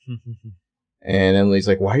 And Emily's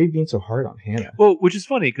like, why are you being so hard on Hannah? Well, which is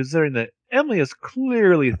funny, considering that Emily has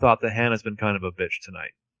clearly thought that Hannah's been kind of a bitch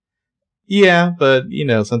tonight. Yeah, but,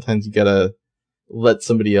 sometimes you gotta let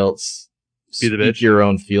somebody else be the bitch. Your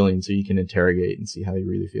own feelings so you can interrogate and see how you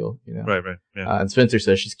really feel, Right, yeah. And Spencer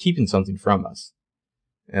says she's keeping something from us.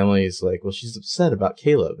 Emily's like, well, she's upset about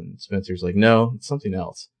Caleb. And Spencer's like, no, it's something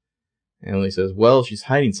else. Emily says, well, if she's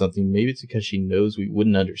hiding something, maybe it's because she knows we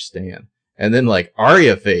wouldn't understand. And then, like,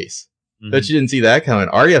 Arya face. Bet you didn't see that coming.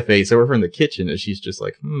 Arya face over from the kitchen as she's just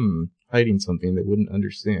like, hiding something they wouldn't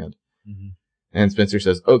understand. Mm-hmm. And Spencer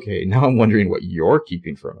says, okay, now I'm wondering what you're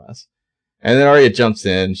keeping from us. And then Arya jumps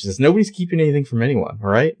in. She says, nobody's keeping anything from anyone, all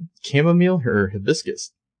right? Chamomile or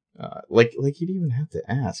hibiscus? Like you'd even have to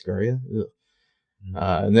ask, are you?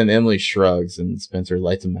 And then Emily shrugs, and Spencer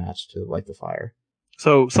lights a match to light the fire.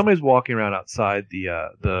 So somebody's walking around outside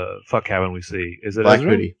the fuck cabin we see. Is it Black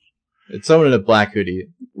Ezra? hoodie. It's someone in a black hoodie.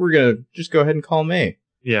 We're gonna just go ahead and call May.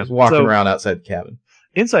 Yeah. Just walking around outside the cabin.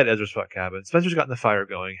 Inside Ezra's fuck cabin, Spencer's gotten the fire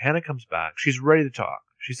going. Hannah comes back. She's ready to talk.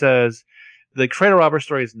 She says, the cradle robber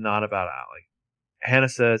story is not about Allie. Hannah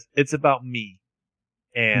says, it's about me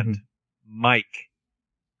and Mike.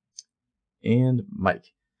 And Mike.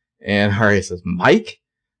 And Arya says, Mike?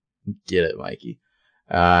 Get it, Mikey.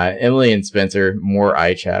 Emily and Spencer, more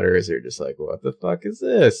eye chatters. They're just like, what the fuck is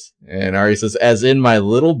this? And Arya says, as in my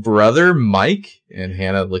little brother, Mike? And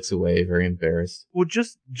Hannah looks away, very embarrassed. Well,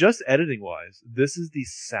 just editing wise, this is the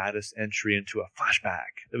saddest entry into a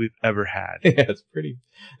flashback that we've ever had. Yeah, it's pretty.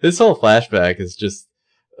 This whole flashback is just,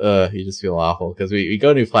 you just feel awful. Because we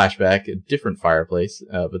go to a flashback, a different fireplace,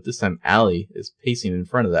 but this time Allie is pacing in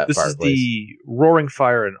front of that fireplace. This is the roaring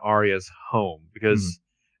fire in Arya's home, because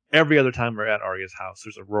every other time we're at Arya's house,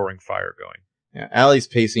 there's a roaring fire going. Yeah, Allie's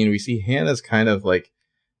pacing. We see Hannah's kind of like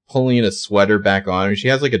pulling a sweater back on. I mean, she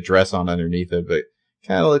has like a dress on underneath it, but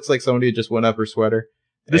kind of looks like somebody just went up her sweater.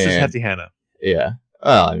 This is Hefty Hannah. Yeah.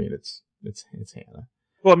 Well, I mean, it's Hannah.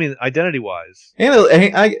 Well, I mean, identity-wise,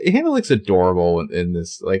 Hannah looks adorable in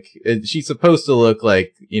this. Like, she's supposed to look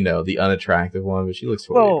like, you know, the unattractive one, but she looks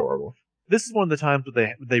totally adorable. This is one of the times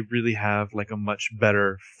where they really have like a much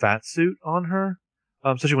better fat suit on her.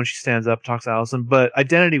 Especially when she stands up, talks to Allison. But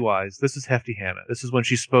identity-wise, this is Hefty Hannah. This is when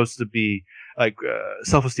she's supposed to be, like,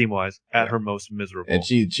 self-esteem-wise, at her most miserable. And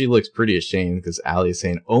she looks pretty ashamed because Allie is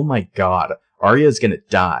saying, oh my god, Arya's gonna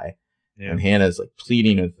die. Yeah. And Hannah's, like,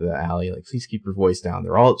 pleading with Allie, like, please keep your voice down.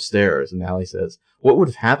 They're all upstairs. And Allie says, what would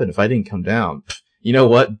have happened if I didn't come down? Pfft, you know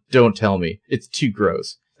what? Don't tell me. It's too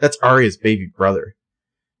gross. That's Arya's baby brother.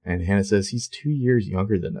 And Hannah says, he's 2 years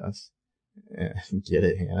younger than us. Get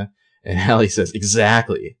it, Hannah? And Allie says,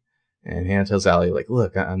 exactly. And Hannah tells Allie, like,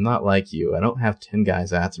 look, I'm not like you. I don't have 10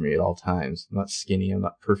 guys after me at all times. I'm not skinny. I'm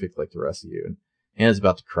not perfect like the rest of you. And Hannah's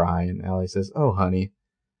about to cry, and Allie says, oh, honey,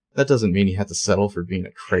 that doesn't mean you have to settle for being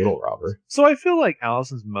a cradle robber. So I feel like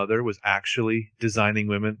Allison's mother was actually designing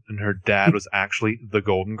women, and her dad was actually the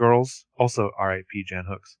Golden Girls. Also, R.I.P. Jan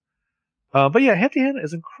Hooks. But yeah, Hefty Hannah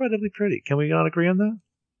is incredibly pretty. Can we not agree on that?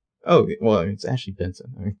 Oh, well, I mean, it's Ashley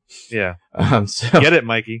Benson. I mean, yeah. So, get it,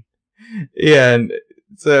 Mikey. Yeah, and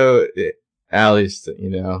so Allie's, you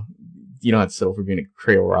know, you don't have to settle for being a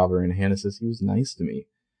cradle robber. And Hannah says, he was nice to me.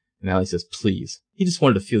 And Allie says, please. He just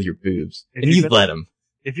wanted to feel your boobs. And you let him.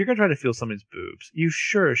 If you're going to try to feel somebody's boobs, you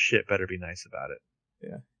sure as shit better be nice about it.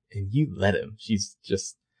 Yeah. And you let him. She's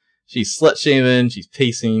slut-shaming. She's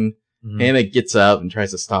pacing. Hannah gets up and tries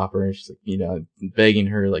to stop her. And she's like, you know, begging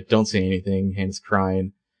her, like, don't say anything. Hannah's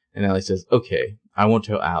crying. And Allie says, okay, I won't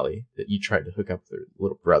tell Allie that you tried to hook up with her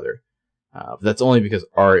little brother. But that's only because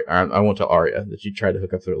I won't tell Arya that you tried to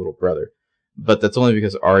hook up with her little brother. But that's only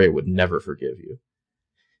because Arya would never forgive you.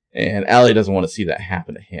 And Allie doesn't want to see that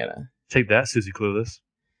happen to Hannah. Take that, Susie Clueless.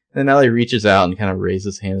 And then Allie reaches out and kind of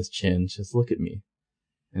raises Hannah's chin. She says, look at me.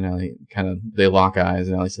 And Allie they lock eyes,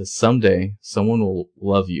 and Allie says, someday someone will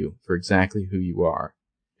love you for exactly who you are.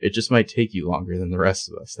 It just might take you longer than the rest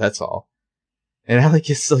of us. That's all. And Allie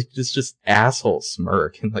gets like this just asshole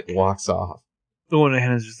smirk and like walks off. Oh, and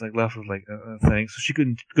Hannah's just like left with like, thanks. So she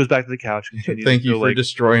goes back to the couch. Thank you for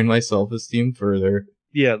destroying my self-esteem further.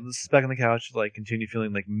 Yeah, back on the couch, like continue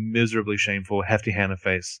feeling like miserably shameful, Hefty Hannah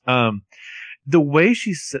face. The way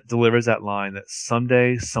she delivers that line that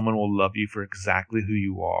someday someone will love you for exactly who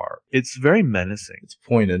you are, it's very menacing. It's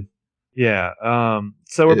pointed. Yeah.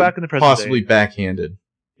 So we're back in the present day. Possibly backhanded.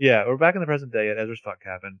 Yeah, we're back in the present day at Ezra's fuck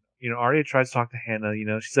cabin. You know, Arya tries to talk to Hannah. You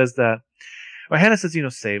know, she says that. Well, Hannah says, you know,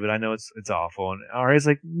 save it. I know it's awful. And Arya's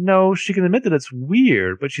like, no, she can admit that it's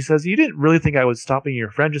weird. But she says, you didn't really think I was stopping your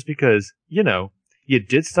friend just because, you know, you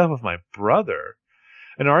did stuff with my brother.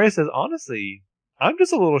 And Arya says, honestly, I'm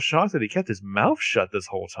just a little shocked that he kept his mouth shut this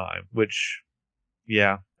whole time. Which,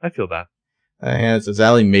 yeah, I feel that. Hannah says,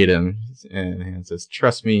 Allie made him. And Hannah says,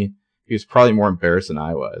 trust me, he was probably more embarrassed than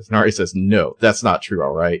I was. And Arya says, no, that's not true,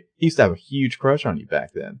 all right? He used to have a huge crush on you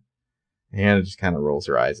back then. Hannah just kind of rolls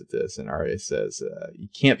her eyes at this, and Arya says, you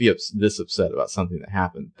can't be this upset about something that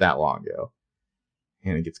happened that long ago.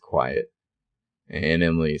 Hannah gets quiet, and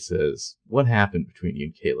Emily says, what happened between you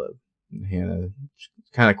and Caleb? And Hannah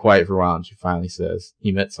kind of quiet for a while, and she finally says,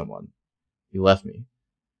 he met someone. He left me.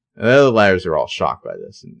 And the other liars are all shocked by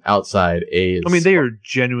this, and outside A is... I mean, they are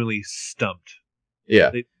genuinely stumped.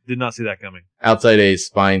 Yeah. They did not see that coming. Outside A is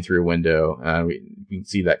spying through a window. We can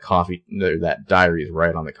see that that diary is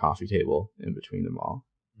right on the coffee table in between them all.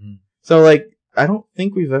 So, like, I don't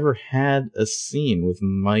think we've ever had a scene with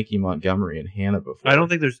Mikey Montgomery and Hannah before. I don't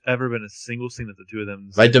think there's ever been a single scene that the two of them.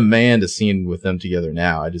 I demand a scene with them together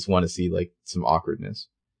now. I just want to see like some awkwardness.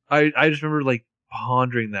 I just remember like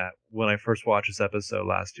pondering that when I first watched this episode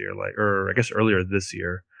last year, like, or I guess earlier this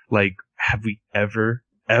year. Like, have we ever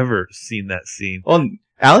seen that scene? Well,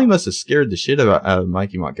 Allie must have scared the shit out of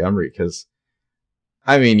Mikey Montgomery because,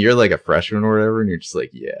 I mean, you're like a freshman or whatever, and you're just like,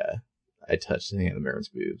 yeah, I touched Hannah Marin's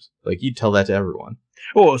boobs. Like, you'd tell that to everyone.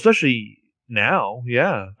 Well, especially now,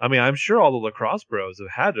 yeah. I mean, I'm sure all the lacrosse bros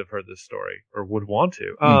had to have heard this story or would want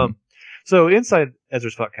to. Mhm. So inside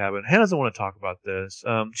Ezra's fuck cabin, Hannah doesn't want to talk about this.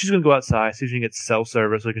 She's going to go outside, see if she can get cell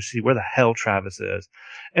service so she can see where the hell Travis is.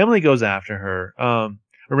 Emily goes after her.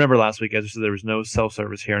 Remember last week, Ezra said there was no cell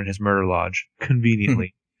service here in his murder lodge,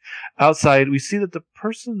 conveniently. Outside, we see that the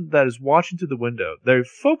person that is watching through the window, they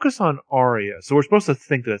focus on Arya. So we're supposed to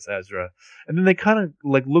think that it's Ezra. And then they kind of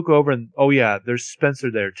like look over and, oh yeah, there's Spencer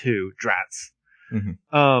there too. Drats.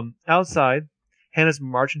 Mm-hmm. Outside, Hannah's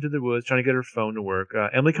marching through the woods trying to get her phone to work.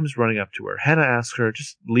 Emily comes running up to her. Hannah asks her,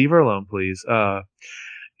 just leave her alone, please.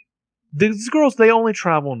 These girls, they only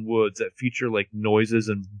travel in woods that feature like noises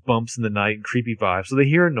and bumps in the night and creepy vibes. So they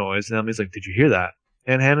hear a noise and Emily's like, did you hear that?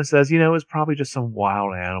 And Hannah says, it's probably just some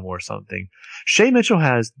wild animal or something. Shay Mitchell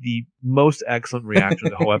has the most excellent reaction to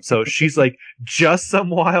the whole episode. She's like, just some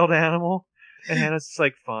wild animal? And Hannah's just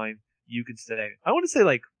like, fine, you can stay. I want to say,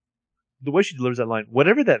 like, the way she delivers that line,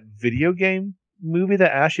 whatever that video game movie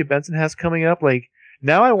that Ashley Benson has coming up, like,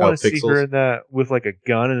 now I want to see her in that with, like, a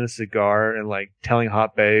gun and a cigar and, like, telling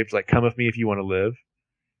hot babes, like, come with me if you want to live.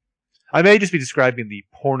 I may just be describing the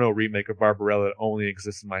porno remake of Barbarella that only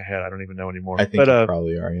exists in my head. I don't even know anymore. I think you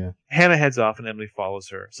probably are, yeah. Hannah heads off and Emily follows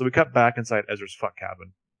her. So we cut back inside Ezra's fuck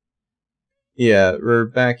cabin. Yeah, we're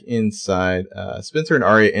back inside. Spencer and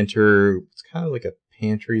Arya enter. It's kind of like a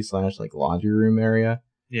pantry / like laundry room area.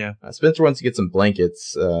 Yeah. Spencer wants to get some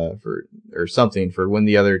blankets or something for when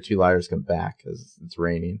the other two liars come back because it's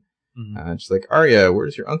raining. Mm-hmm. She's like, Arya, where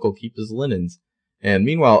does your uncle keep his linens? And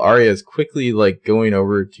meanwhile, Arya is quickly like going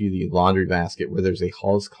over to the laundry basket where there's a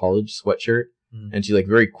Halls College sweatshirt. Mm-hmm. And she like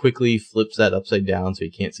very quickly flips that upside down so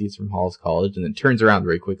you can't see it's from Halls College and then turns around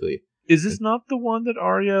very quickly. Is this not the one that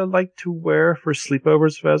Arya liked to wear for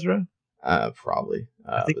sleepovers with Ezra? Probably.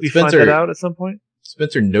 I think we find that out at some point.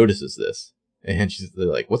 Spencer notices this. And they're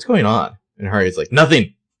like, what's going on? And Arya's like,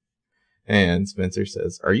 nothing. And Spencer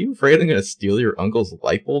says, are you afraid I'm going to steal your uncle's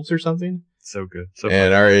light bulbs or something? So good.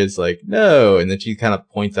 And Arya's like, no. And then she kind of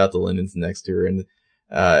points out the linens next to her. And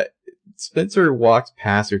Spencer walks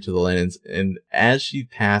past her to the linens. And as she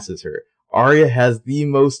passes her, Arya has the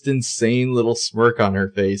most insane little smirk on her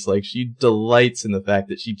face. Like, she delights in the fact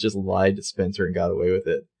that she just lied to Spencer and got away with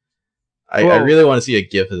it. I really want to see a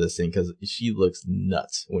gif of this thing because she looks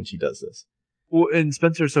nuts when she does this. Well, and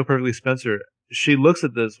Spencer, so perfectly Spencer, she looks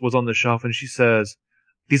at this, what's on the shelf, and she says,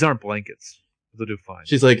 these aren't blankets. They'll do fine.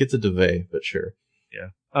 She's like, it's a duvet, but sure.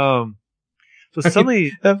 Yeah. So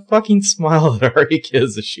suddenly... that fucking smile that Arya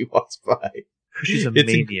gives as she walks by. She's a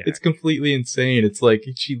maniac. It's completely insane. It's like,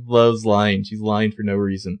 she loves lying. She's lying for no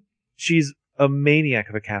reason. She's a maniac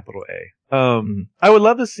of a capital A. I would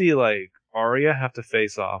love to see, like, Arya have to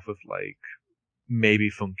face off with, like, maybe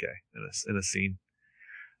Funke in a scene.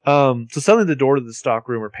 So suddenly the door to the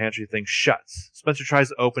stockroom or pantry thing shuts. Spencer tries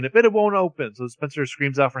to open it, but it won't open. So Spencer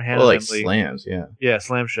screams out for Hannah. Well, like Emily. Slams, yeah. Yeah,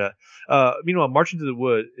 slam shut. Meanwhile, marching to the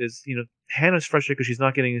wood is, Hannah's frustrated because she's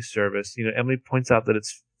not getting his service. Emily points out that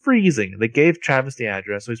it's freezing. They gave Travis the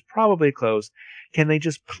address, so he's probably close. Can they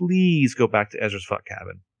just please go back to Ezra's fuck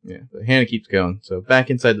cabin? Yeah, but Hannah keeps going. So back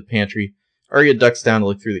inside the pantry, Arya ducks down to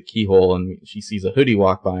look through the keyhole, and she sees a hoodie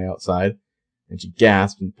walk by outside. And she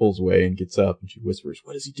gasps and pulls away and gets up and she whispers,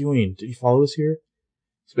 what is he doing? Did he follow us here?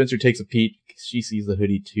 Spencer takes a peek. She sees the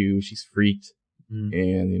hoodie too. She's freaked.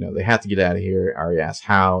 And, they have to get out of here. Arya asks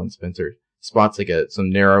how, and Spencer spots like some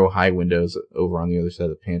narrow high windows over on the other side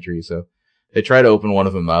of the pantry. So they try to open one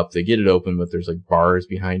of them up. They get it open, but there's like bars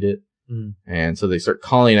behind it. And so they start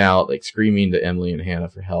calling out, like screaming to Emily and Hannah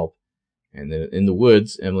for help. And then in the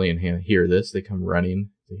woods, Emily and Hannah hear this. They come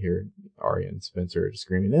running. They hear Arya and Spencer just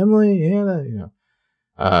screaming, Emily, Hannah,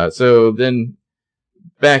 So then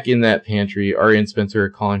back in that pantry, Arya and Spencer are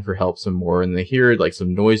calling for help some more, and they hear like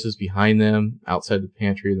some noises behind them outside the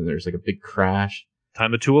pantry. Then there's like a big crash.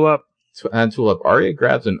 Time to tool up. Arya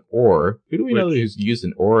grabs an oar. Who do we know who's used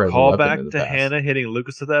an oar as a weapon back in the to past? Hannah hitting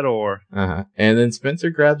Lucas with that oar. And then Spencer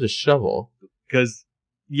grabs a shovel. Because,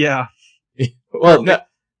 yeah. Well, no.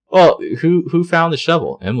 Well, who found the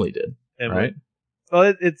shovel? Emily did, right?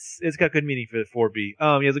 Well, it's got good meaning for the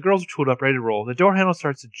 4B. Yeah, the girls are tooled up, ready to roll. The door handle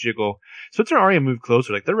starts to jiggle. Spencer and Arya move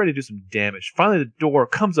closer, like they're ready to do some damage. Finally, the door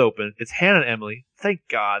comes open. It's Hannah and Emily. Thank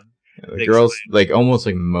God. Yeah, the girls almost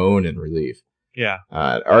moan in relief. Yeah.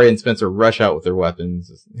 Arya and Spencer rush out with their weapons.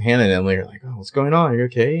 Hannah and Emily are like, "Oh, what's going on? Are you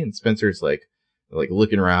okay?" And Spencer's like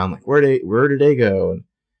looking around, like, where did they go? And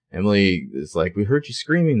Emily is like, "We heard you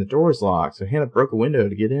screaming. The door's locked." So Hannah broke a window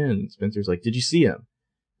to get in. And Spencer's like, "Did you see him?"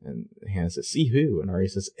 And Hannah says, "See who?" And Arya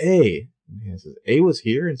says, "A." And Hannah says, "A was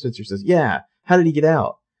here?" And Spencer says, "Yeah. How did he get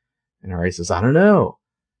out?" And Arya says, "I don't know."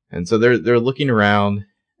 And so they're looking around,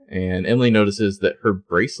 and Emily notices that her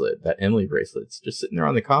bracelet, that Emily bracelet's just sitting there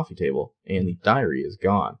on the coffee table, and the diary is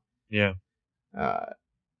gone. Yeah.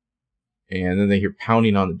 And then they hear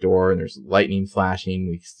pounding on the door, and there's lightning flashing.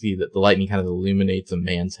 We see that the lightning kind of illuminates a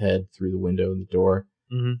man's head through the window of the door.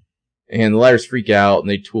 Mm-hmm. And the Liars freak out, and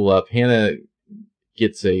they tool up. Hannah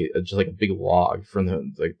gets just a big log from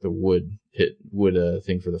the wood pit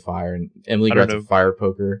thing for the fire, and Emily grabs a fire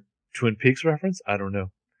poker. Twin Peaks reference? I don't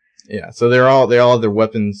know. Yeah, so they all have their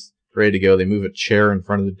weapons ready to go. They move a chair in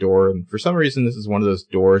front of the door, and for some reason this is one of those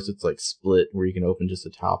doors that's split where you can open just the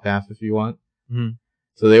top half if you want. Mm-hmm.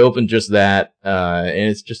 So they open just that, and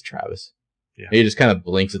it's just Travis. Yeah. He just kind of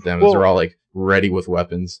blinks at them as they're all ready with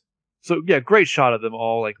weapons. So yeah, great shot of them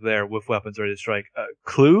all there with weapons ready to strike.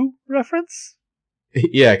 Clue reference?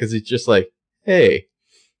 Yeah, because it's just hey.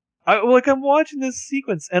 I'm watching this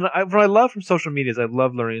sequence, and what I love from social media is I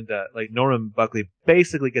love learning that Norman Buckley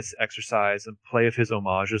basically gets to exercise and play with his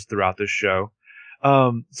homages throughout this show.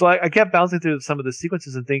 So I kept bouncing through some of the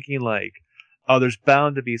sequences and thinking oh, there's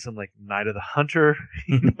bound to be some Night of the Hunter,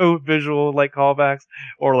 visual callbacks,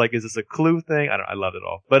 or is this a Clue thing? I love it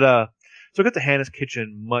all. But so I got to Hannah's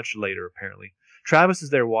kitchen much later. Apparently, Travis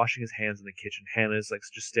is there washing his hands in the kitchen. Hannah's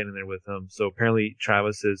just standing there with him. So apparently,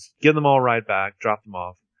 Travis is giving them all a ride back, dropped them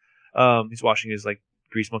off. He's washing his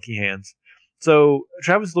grease monkey hands. So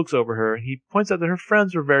Travis looks over her and he points out that her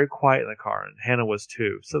friends were very quiet in the car, and Hannah was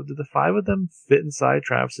too. So did the 5 of them fit inside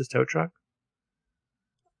Travis's tow truck?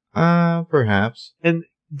 Perhaps. And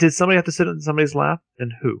did somebody have to sit in somebody's lap?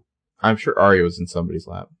 And who? I'm sure Arya was in somebody's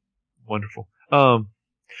lap. Wonderful.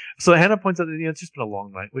 So Hannah points out that it's just been a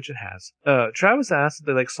long night, which it has. Travis asked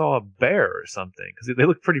if they saw a bear or something because they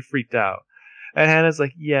look pretty freaked out. And Hannah's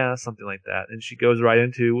like, yeah, something like that. And she goes right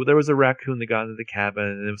into, there was a raccoon that got into the cabin,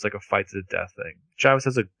 and it was a fight to the death thing. Travis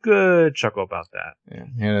has a good chuckle about that. Yeah.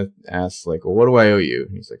 Hannah asks, well, what do I owe you?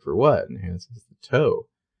 And he's like, for what? And Hannah says, the tow.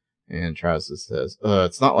 And Travis says,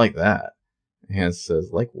 it's not like that. And Hannah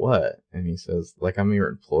says, like what? And he says, I'm your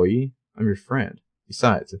employee? I'm your friend.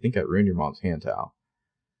 Besides, I think I ruined your mom's hand towel.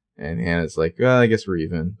 And Hannah's like, well, I guess we're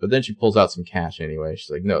even. But then she pulls out some cash anyway.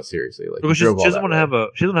 She's like, no, seriously. Because she doesn't want to have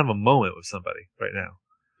a moment with somebody right now.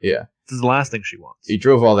 Yeah. This is the last thing she wants. He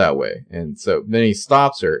drove all that way. And so then he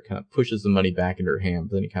stops her, kind of pushes the money back into her hand,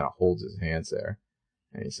 but then he kind of holds his hands there.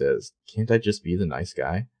 And he says, can't I just be the nice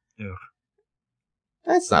guy? Ugh.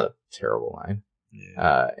 That's not a terrible line.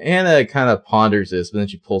 Yeah. Hannah kind of ponders this, but then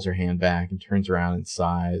she pulls her hand back and turns around and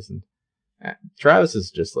sighs. And Travis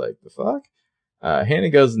is just like, the fuck? Hannah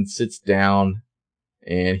goes and sits down,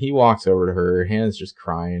 and he walks over to her. Hannah's just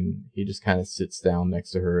crying. He just kind of sits down next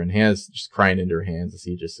to her, and Hannah's just crying into her hands as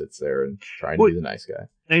he just sits there and trying to be the nice guy.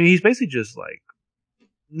 And he's basically just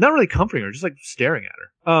not really comforting her, just staring at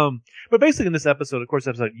her. But basically in this episode,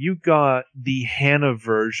 you got the Hannah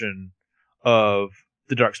version of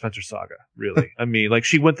the Dark Spencer saga, really. I mean,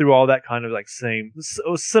 she went through all that kind of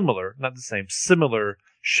similar, not the same, similar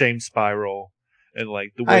shame spiral. And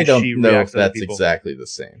the way I don't she know reacts if that's to people. Exactly the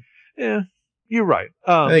same. Yeah, you're right.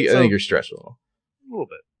 I think you're stretching a little. A little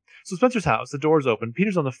bit. So Spencer's house, the door's open.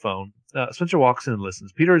 Peter's on the phone. Spencer walks in and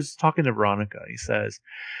listens. Peter's talking to Veronica. He says,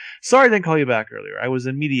 sorry I didn't call you back earlier. I was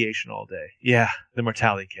in mediation all day. Yeah, the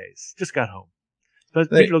mortality case. Just got home.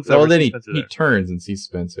 Peter looks over then and he there. turns and sees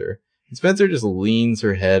Spencer. And Spencer just leans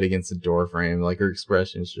her head against the door frame. Her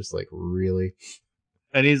expression is just really?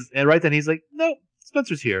 And right then he's like, no,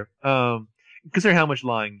 Spencer's here. Considering how much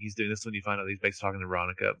lying he's doing, this is when you find out he's basically talking to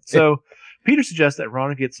Veronica. So Peter suggests that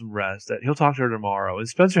Veronica get some rest, that he'll talk to her tomorrow. And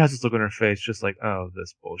Spencer has this look on her face, just oh,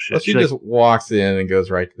 this bullshit. Well, she just walks in and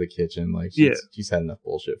goes right to the kitchen. She's had enough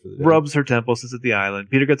bullshit for the day. Rubs her temple, sits at the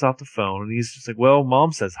island. Peter gets off the phone, and he's just well,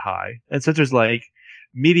 Mom says hi. And Spencer's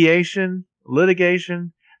mediation,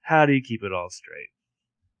 litigation, how do you keep it all straight?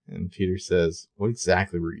 And Peter says, what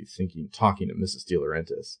exactly were you thinking talking to Mrs. De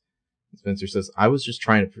Laurentiis? Spencer says, I was just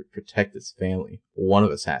trying to protect this family. One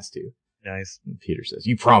of us has to. Nice. And Peter says,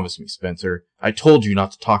 you promised me, Spencer. I told you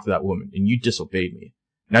not to talk to that woman, and you disobeyed me.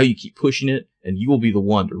 Now you keep pushing it, and you will be the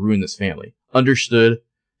one to ruin this family. Understood?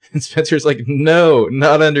 And Spencer's like, no,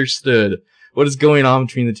 not understood. What is going on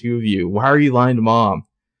between the two of you? Why are you lying to Mom?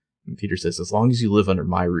 And Peter says, as long as you live under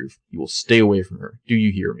my roof, you will stay away from her. Do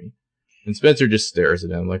you hear me? And Spencer just stares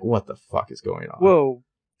at him like, what the fuck is going on? Whoa,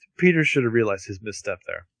 Peter should have realized his misstep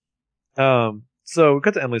there. So we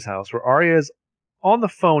cut to Emily's house where Arya is on the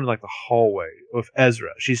phone in like the hallway with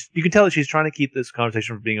Ezra. You can tell that she's trying to keep this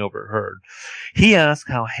conversation from being overheard. He asks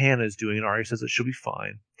how Hannah is doing, and Arya says that she'll be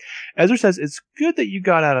fine. Ezra says it's good that you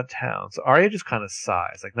got out of town. So Arya just kind of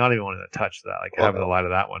sighs, like not even wanting to touch that, like having the light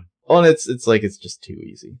of that one. Well, and it's like it's just too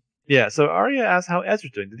easy. Yeah, so Arya asks how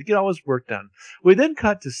Ezra's doing. Did he get all his work done? We then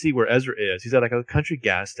cut to see where Ezra is. He's at like a country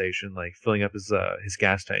gas station, like filling up his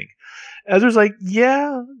gas tank. Ezra's like,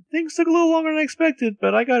 yeah, things took a little longer than I expected,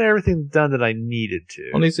 but I got everything done that I needed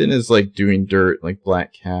to. Well, he's in his like doing dirt, like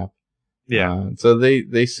black cap. Yeah. So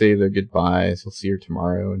they say their goodbyes. He'll see her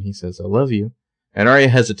tomorrow, and he says, I love you. And Arya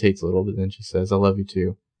hesitates a little, but then she says, I love you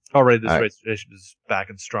too. Already this relationship is back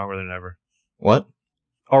and stronger than ever. What?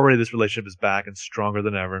 Already this relationship is back and stronger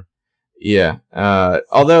than ever. Yeah.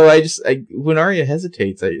 Although when Arya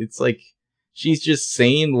hesitates, it's like she's just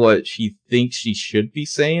saying what she thinks she should be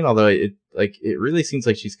saying. Although it really seems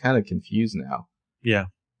like she's kind of confused now. Yeah.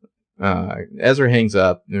 Ezra hangs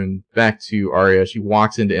up and back to Arya. She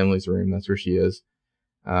walks into Emily's room. That's where she is.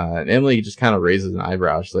 And Emily just kind of raises an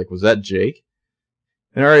eyebrow. She's like, was that Jake?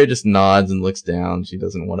 And Arya just nods and looks down. She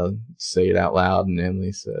doesn't want to say it out loud. And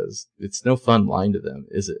Emily says, it's no fun lying to them,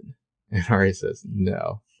 is it? And Arya says,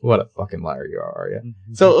 no. What a fucking liar you are, Arya.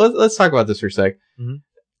 Mm-hmm. So let's talk about this for a sec. Mm-hmm.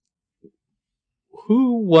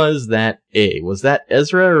 Who was that A? Was that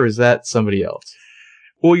Ezra or is that somebody else?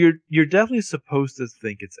 Well, you're definitely supposed to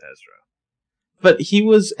think it's Ezra. But he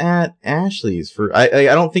was at Ashley's for... I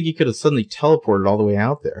don't think he could have suddenly teleported all the way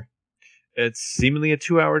out there. It's seemingly a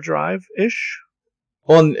 2-hour drive-ish.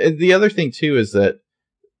 Well, and the other thing, too, is that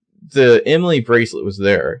the Emily bracelet was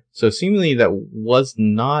there. So seemingly that was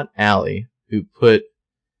not Allie who put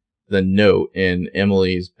the note in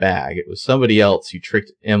Emily's bag. It was somebody else who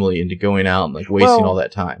tricked Emily into going out and like wasting all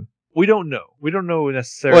that time. We don't know. We don't know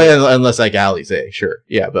necessarily. Well, unless like Allie's A, sure.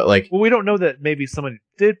 Yeah, but like... Well, we don't know that maybe somebody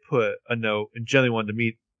did put a note and generally wanted to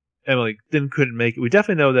meet Emily, then couldn't make it. We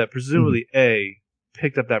definitely know that presumably A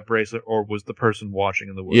picked up that bracelet or was the person watching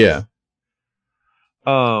in the woods. Yeah.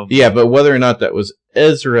 Yeah, but whether or not that was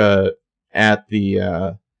Ezra at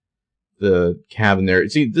the cabin there...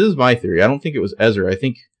 See, this is my theory. I don't think it was Ezra. I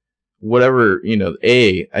think whatever,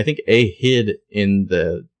 I think A hid in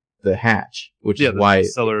the hatch, which is why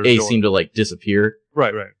A seemed to like disappear.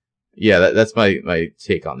 Right. Yeah, that's my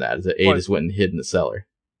take on that, is that A just went and hid in the cellar.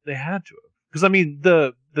 They had to have. Because, I mean,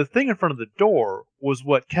 the thing in front of the door was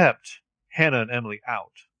what kept Hannah and Emily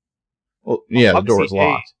out. Well, yeah, the door was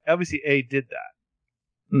locked. Obviously, A did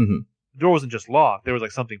that. Mm-hmm. The door wasn't just locked. There was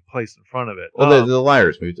like something placed in front of it. Well, the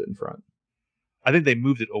liars moved it in front. I think they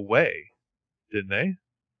moved it away, didn't they?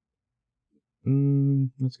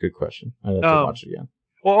 That's a good question. I'd have to watch it again.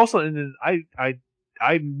 Well, also, and then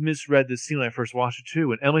I misread this scene when I first watched it too.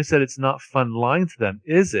 When Emily said it's not fun lying to them,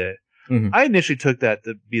 is it? Mm-hmm. I initially took that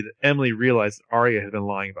to be that Emily realized that Arya had been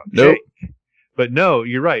lying about Jake. But no,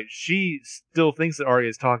 you're right. She still thinks that Arya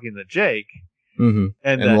is talking to Jake. Mm-hmm.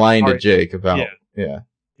 And lying to Jake about...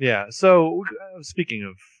 Yeah. So, speaking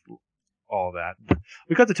of all that,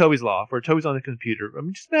 we got to Toby's loft, where Toby's on the computer. I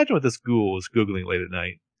mean, just imagine what this ghoul is Googling late at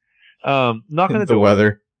night. Knock on the door. The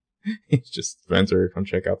weather. He's just, Spencer, come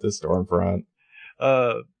check out this storm front.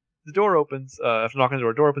 The door opens. After knocking on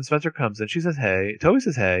the door opens. Spencer comes in. She says, hey. Toby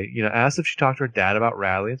says, hey. Asks if she talked to her dad about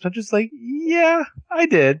Radley. And Spencer's like, yeah, I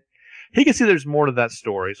did. He can see there's more to that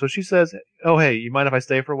story. So she says, oh, hey, you mind if I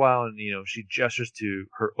stay for a while? And, she gestures to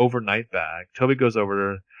her overnight bag. Toby goes over to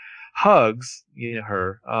her, hugs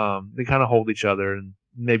her. They kind of hold each other. And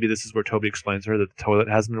maybe this is where Toby explains to her that the toilet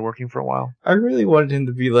hasn't been working for a while. I really wanted him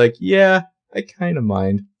to be like, yeah, I kind of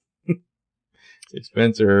mind.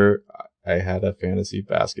 Spencer, I had a fantasy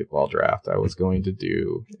basketball draft I was going to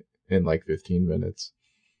do in like 15 minutes.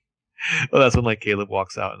 Well, that's when like Caleb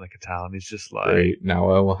walks out in like a towel and he's just like... Great,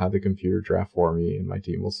 now I will have the computer draft for me and my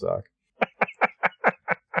team will suck.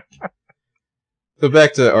 So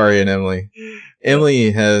back to Arya and Emily.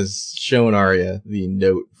 Emily has shown Arya the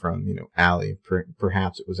note from, Allie.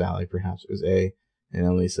 Perhaps it was Allie, perhaps it was A. And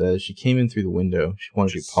Emily says she came in through the window. She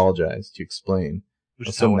wanted to apologize, to explain. Which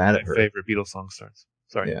is so mad at her. My favorite Beatles song starts.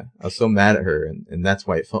 Sorry. Yeah, I was so mad at her, and that's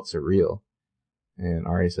why it felt so real. And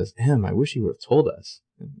Arya says, I wish you would have told us.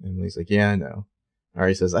 And Emily's like, yeah, I know.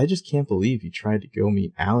 Arya says, I just can't believe you tried to go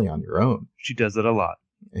meet Allie on your own. She does it a lot.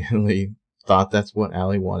 Emily thought that's what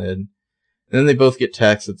Allie wanted. And then they both get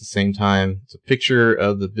texts at the same time. It's a picture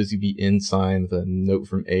of the Busy Bee Inn sign with a note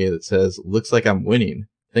from A that says, "Looks like I'm winning.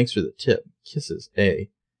 Thanks for the tip. Kisses, A."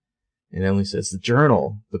 And Emily says, "The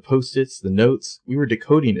journal, the post-its, the notes, we were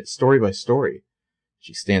decoding it story by story."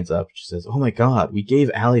 She stands up. She says, "Oh my God, we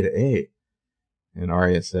gave Allie to A." And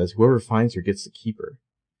Arya says, "Whoever finds her gets to keep her."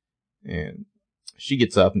 And she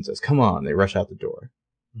gets up and says, "Come on." They rush out the door.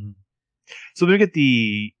 Mm-hmm. So we get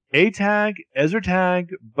the A tag, Ezra tag,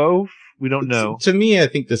 both. We don't know. To me, I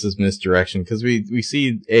think this is misdirection because we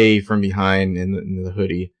see A from behind in the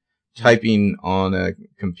hoodie typing on a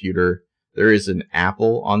computer. There is an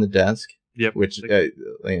apple on the desk. Yep. Which,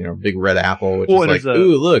 big red apple, which is like,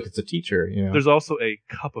 ooh, look, it's a teacher. You know. There's also a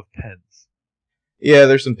cup of pens. Yeah,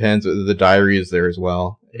 there's some pens. The diary is there as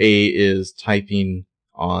well. A is typing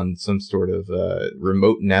on some sort of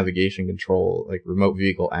remote navigation control, like remote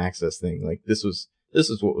vehicle access thing. Like this is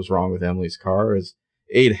what was wrong with Emily's car, is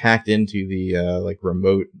A had hacked into the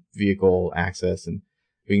remote vehicle access, and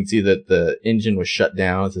we can see that the engine was shut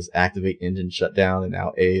down. It says activate engine shutdown, and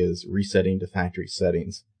now A is resetting to factory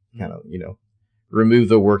settings. Kind of, remove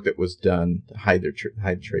the work that was done to hide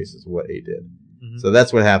traces of what A did. Mm-hmm. So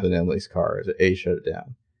that's what happened to Emily's car, is that A shut it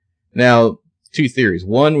down. Now, two theories.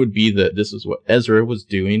 One would be that this is what Ezra was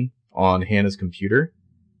doing on Hannah's computer.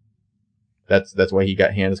 That's why he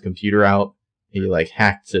got Hannah's computer out. He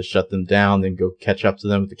hacked to shut them down, then go catch up to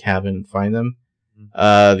them at the cabin and find them.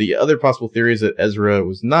 Mm-hmm. The other possible theory is that Ezra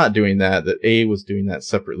was not doing that A was doing that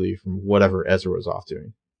separately from whatever Ezra was off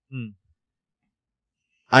doing. Mm.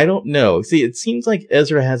 I don't know. See, it seems like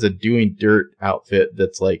Ezra has a doing dirt outfit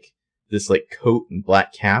that's like this coat and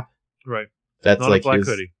black cap. Right. That's not like a black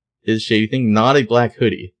hoodie. His shady thing, not a black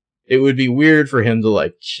hoodie. It would be weird for him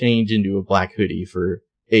to change into a black hoodie for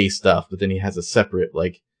A stuff, but then he has a separate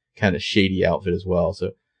kind of shady outfit as well.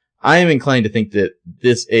 So I am inclined to think that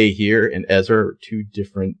this A here and Ezra are two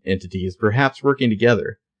different entities, perhaps working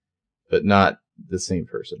together, but not the same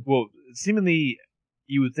person. Well, seemingly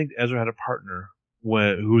you would think Ezra had a partner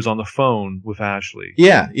who was on the phone with Ashley.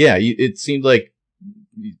 Yeah. It seemed like,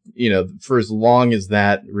 for as long as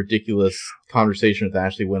that ridiculous conversation with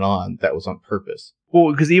Ashley went on, that was on purpose.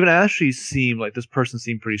 Well, because even Ashley seemed like this person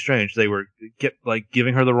seemed pretty strange. They were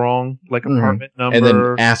giving her the wrong apartment number, and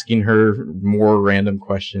then asking her more random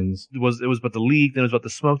questions. It was about the leak, then it was about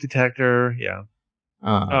the smoke detector.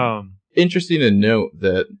 Yeah. Interesting to note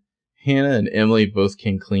that Hannah and Emily both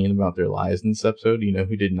came clean about their lies in this episode. You know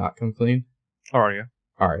who did not come clean? Arya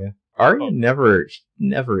never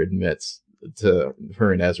admits to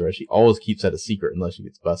her and Ezra. She always keeps that a secret unless she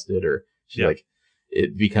gets busted, or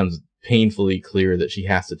it becomes painfully clear that she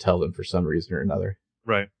has to tell them for some reason or another.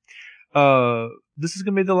 Right. This is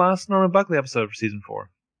going to be the last Norman Buckley episode for season 4.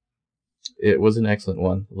 It was an excellent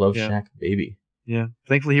one. Love Shack baby. Yeah.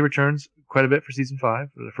 Thankfully he returns quite a bit for season 5,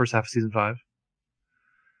 or the first half of season 5.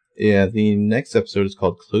 Yeah, the next episode is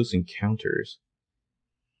called Close Encounters.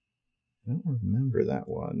 I don't remember that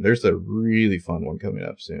one. There's a really fun one coming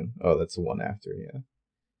up soon. Oh, that's the one after, yeah.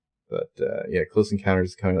 But, Close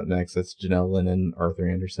Encounters is coming up next. That's Janelle Lennon, Arthur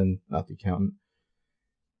Anderson, not the accountant.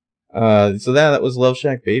 So that was Love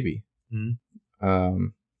Shack Baby. Mm-hmm.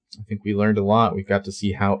 I think we learned a lot. We got to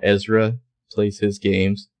see how Ezra plays his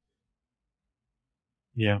games.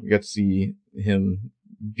 Yeah. We got to see him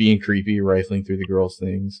being creepy, rifling through the girls'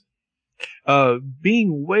 things.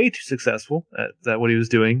 Being way too successful at what he was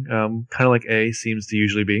doing, kind of like A seems to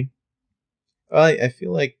usually be. I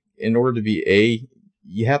feel like in order to be A,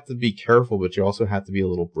 you have to be careful, but you also have to be a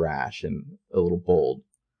little brash and a little bold.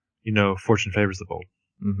 Fortune favors the bold.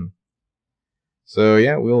 Mm-hmm. So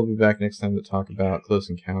yeah, we'll be back next time to talk about Close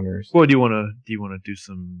Encounters. Well, do you want to do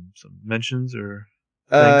some mentions or?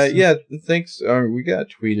 Thanks. We got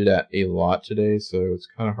tweeted at a lot today, so it's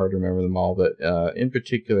kind of hard to remember them all. But in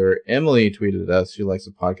particular, Emily tweeted at us. She likes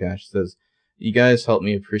the podcast. She says, "You guys help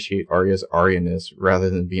me appreciate Arya's Arya-ness rather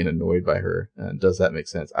than being annoyed by her." Does that make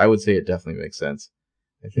sense? I would say it definitely makes sense.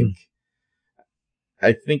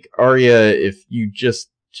 I think Arya, if you just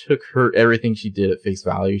took everything she did at face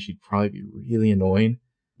value, she'd probably be really annoying.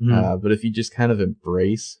 Mm-hmm. But if you just kind of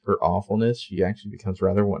embrace her awfulness, she actually becomes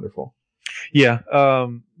rather wonderful. Yeah,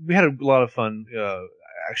 we had a lot of fun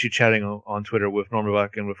actually chatting on Twitter with Norma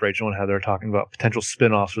Buck and with Rachel and Heather, talking about potential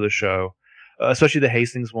spin-offs for the show, especially the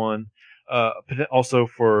Hastings one, also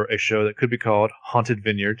for a show that could be called Haunted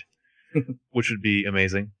Vineyard, which would be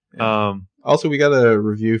amazing. Yeah. Also, we got a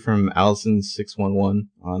review from Allison611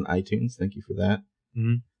 on iTunes. Thank you for that.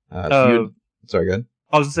 Mm-hmm. Sorry, go ahead.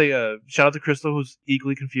 I was going to say, shout out to Crystal, who's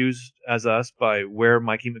equally confused as us by where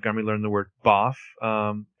Mikey Montgomery learned the word boff.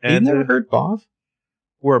 You never heard boff?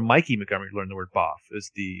 Where Mikey Montgomery learned the word boff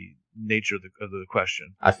is the nature of the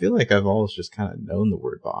question. I feel like I've always just kind of known the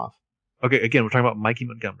word Boff. Okay, again, we're talking about Mikey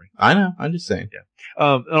Montgomery. I know. I'm just saying. Yeah.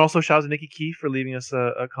 And also shout out to Nikki Key for leaving us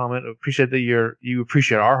a comment. Appreciate that you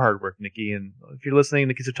appreciate our hard work, Nikki. And if you're listening,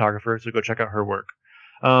 Nikki's a photographer, so go check out her work.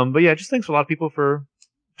 But yeah, just thanks to a lot of people for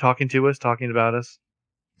talking to us, talking about us.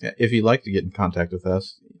 Yeah, if you'd like to get in contact with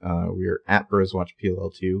us, we're at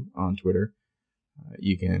BrosWatchPLL2 on Twitter.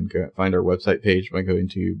 You can find our website page by going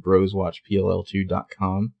to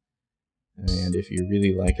broswatchpll2.com. And if you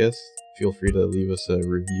really like us, feel free to leave us a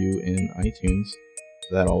review in iTunes.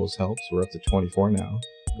 That always helps. We're up to 24 now,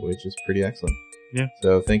 which is pretty excellent. Yeah.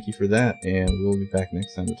 So thank you for that, and we'll be back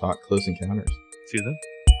next time to talk Close Encounters. See you then.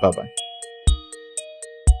 Bye-bye.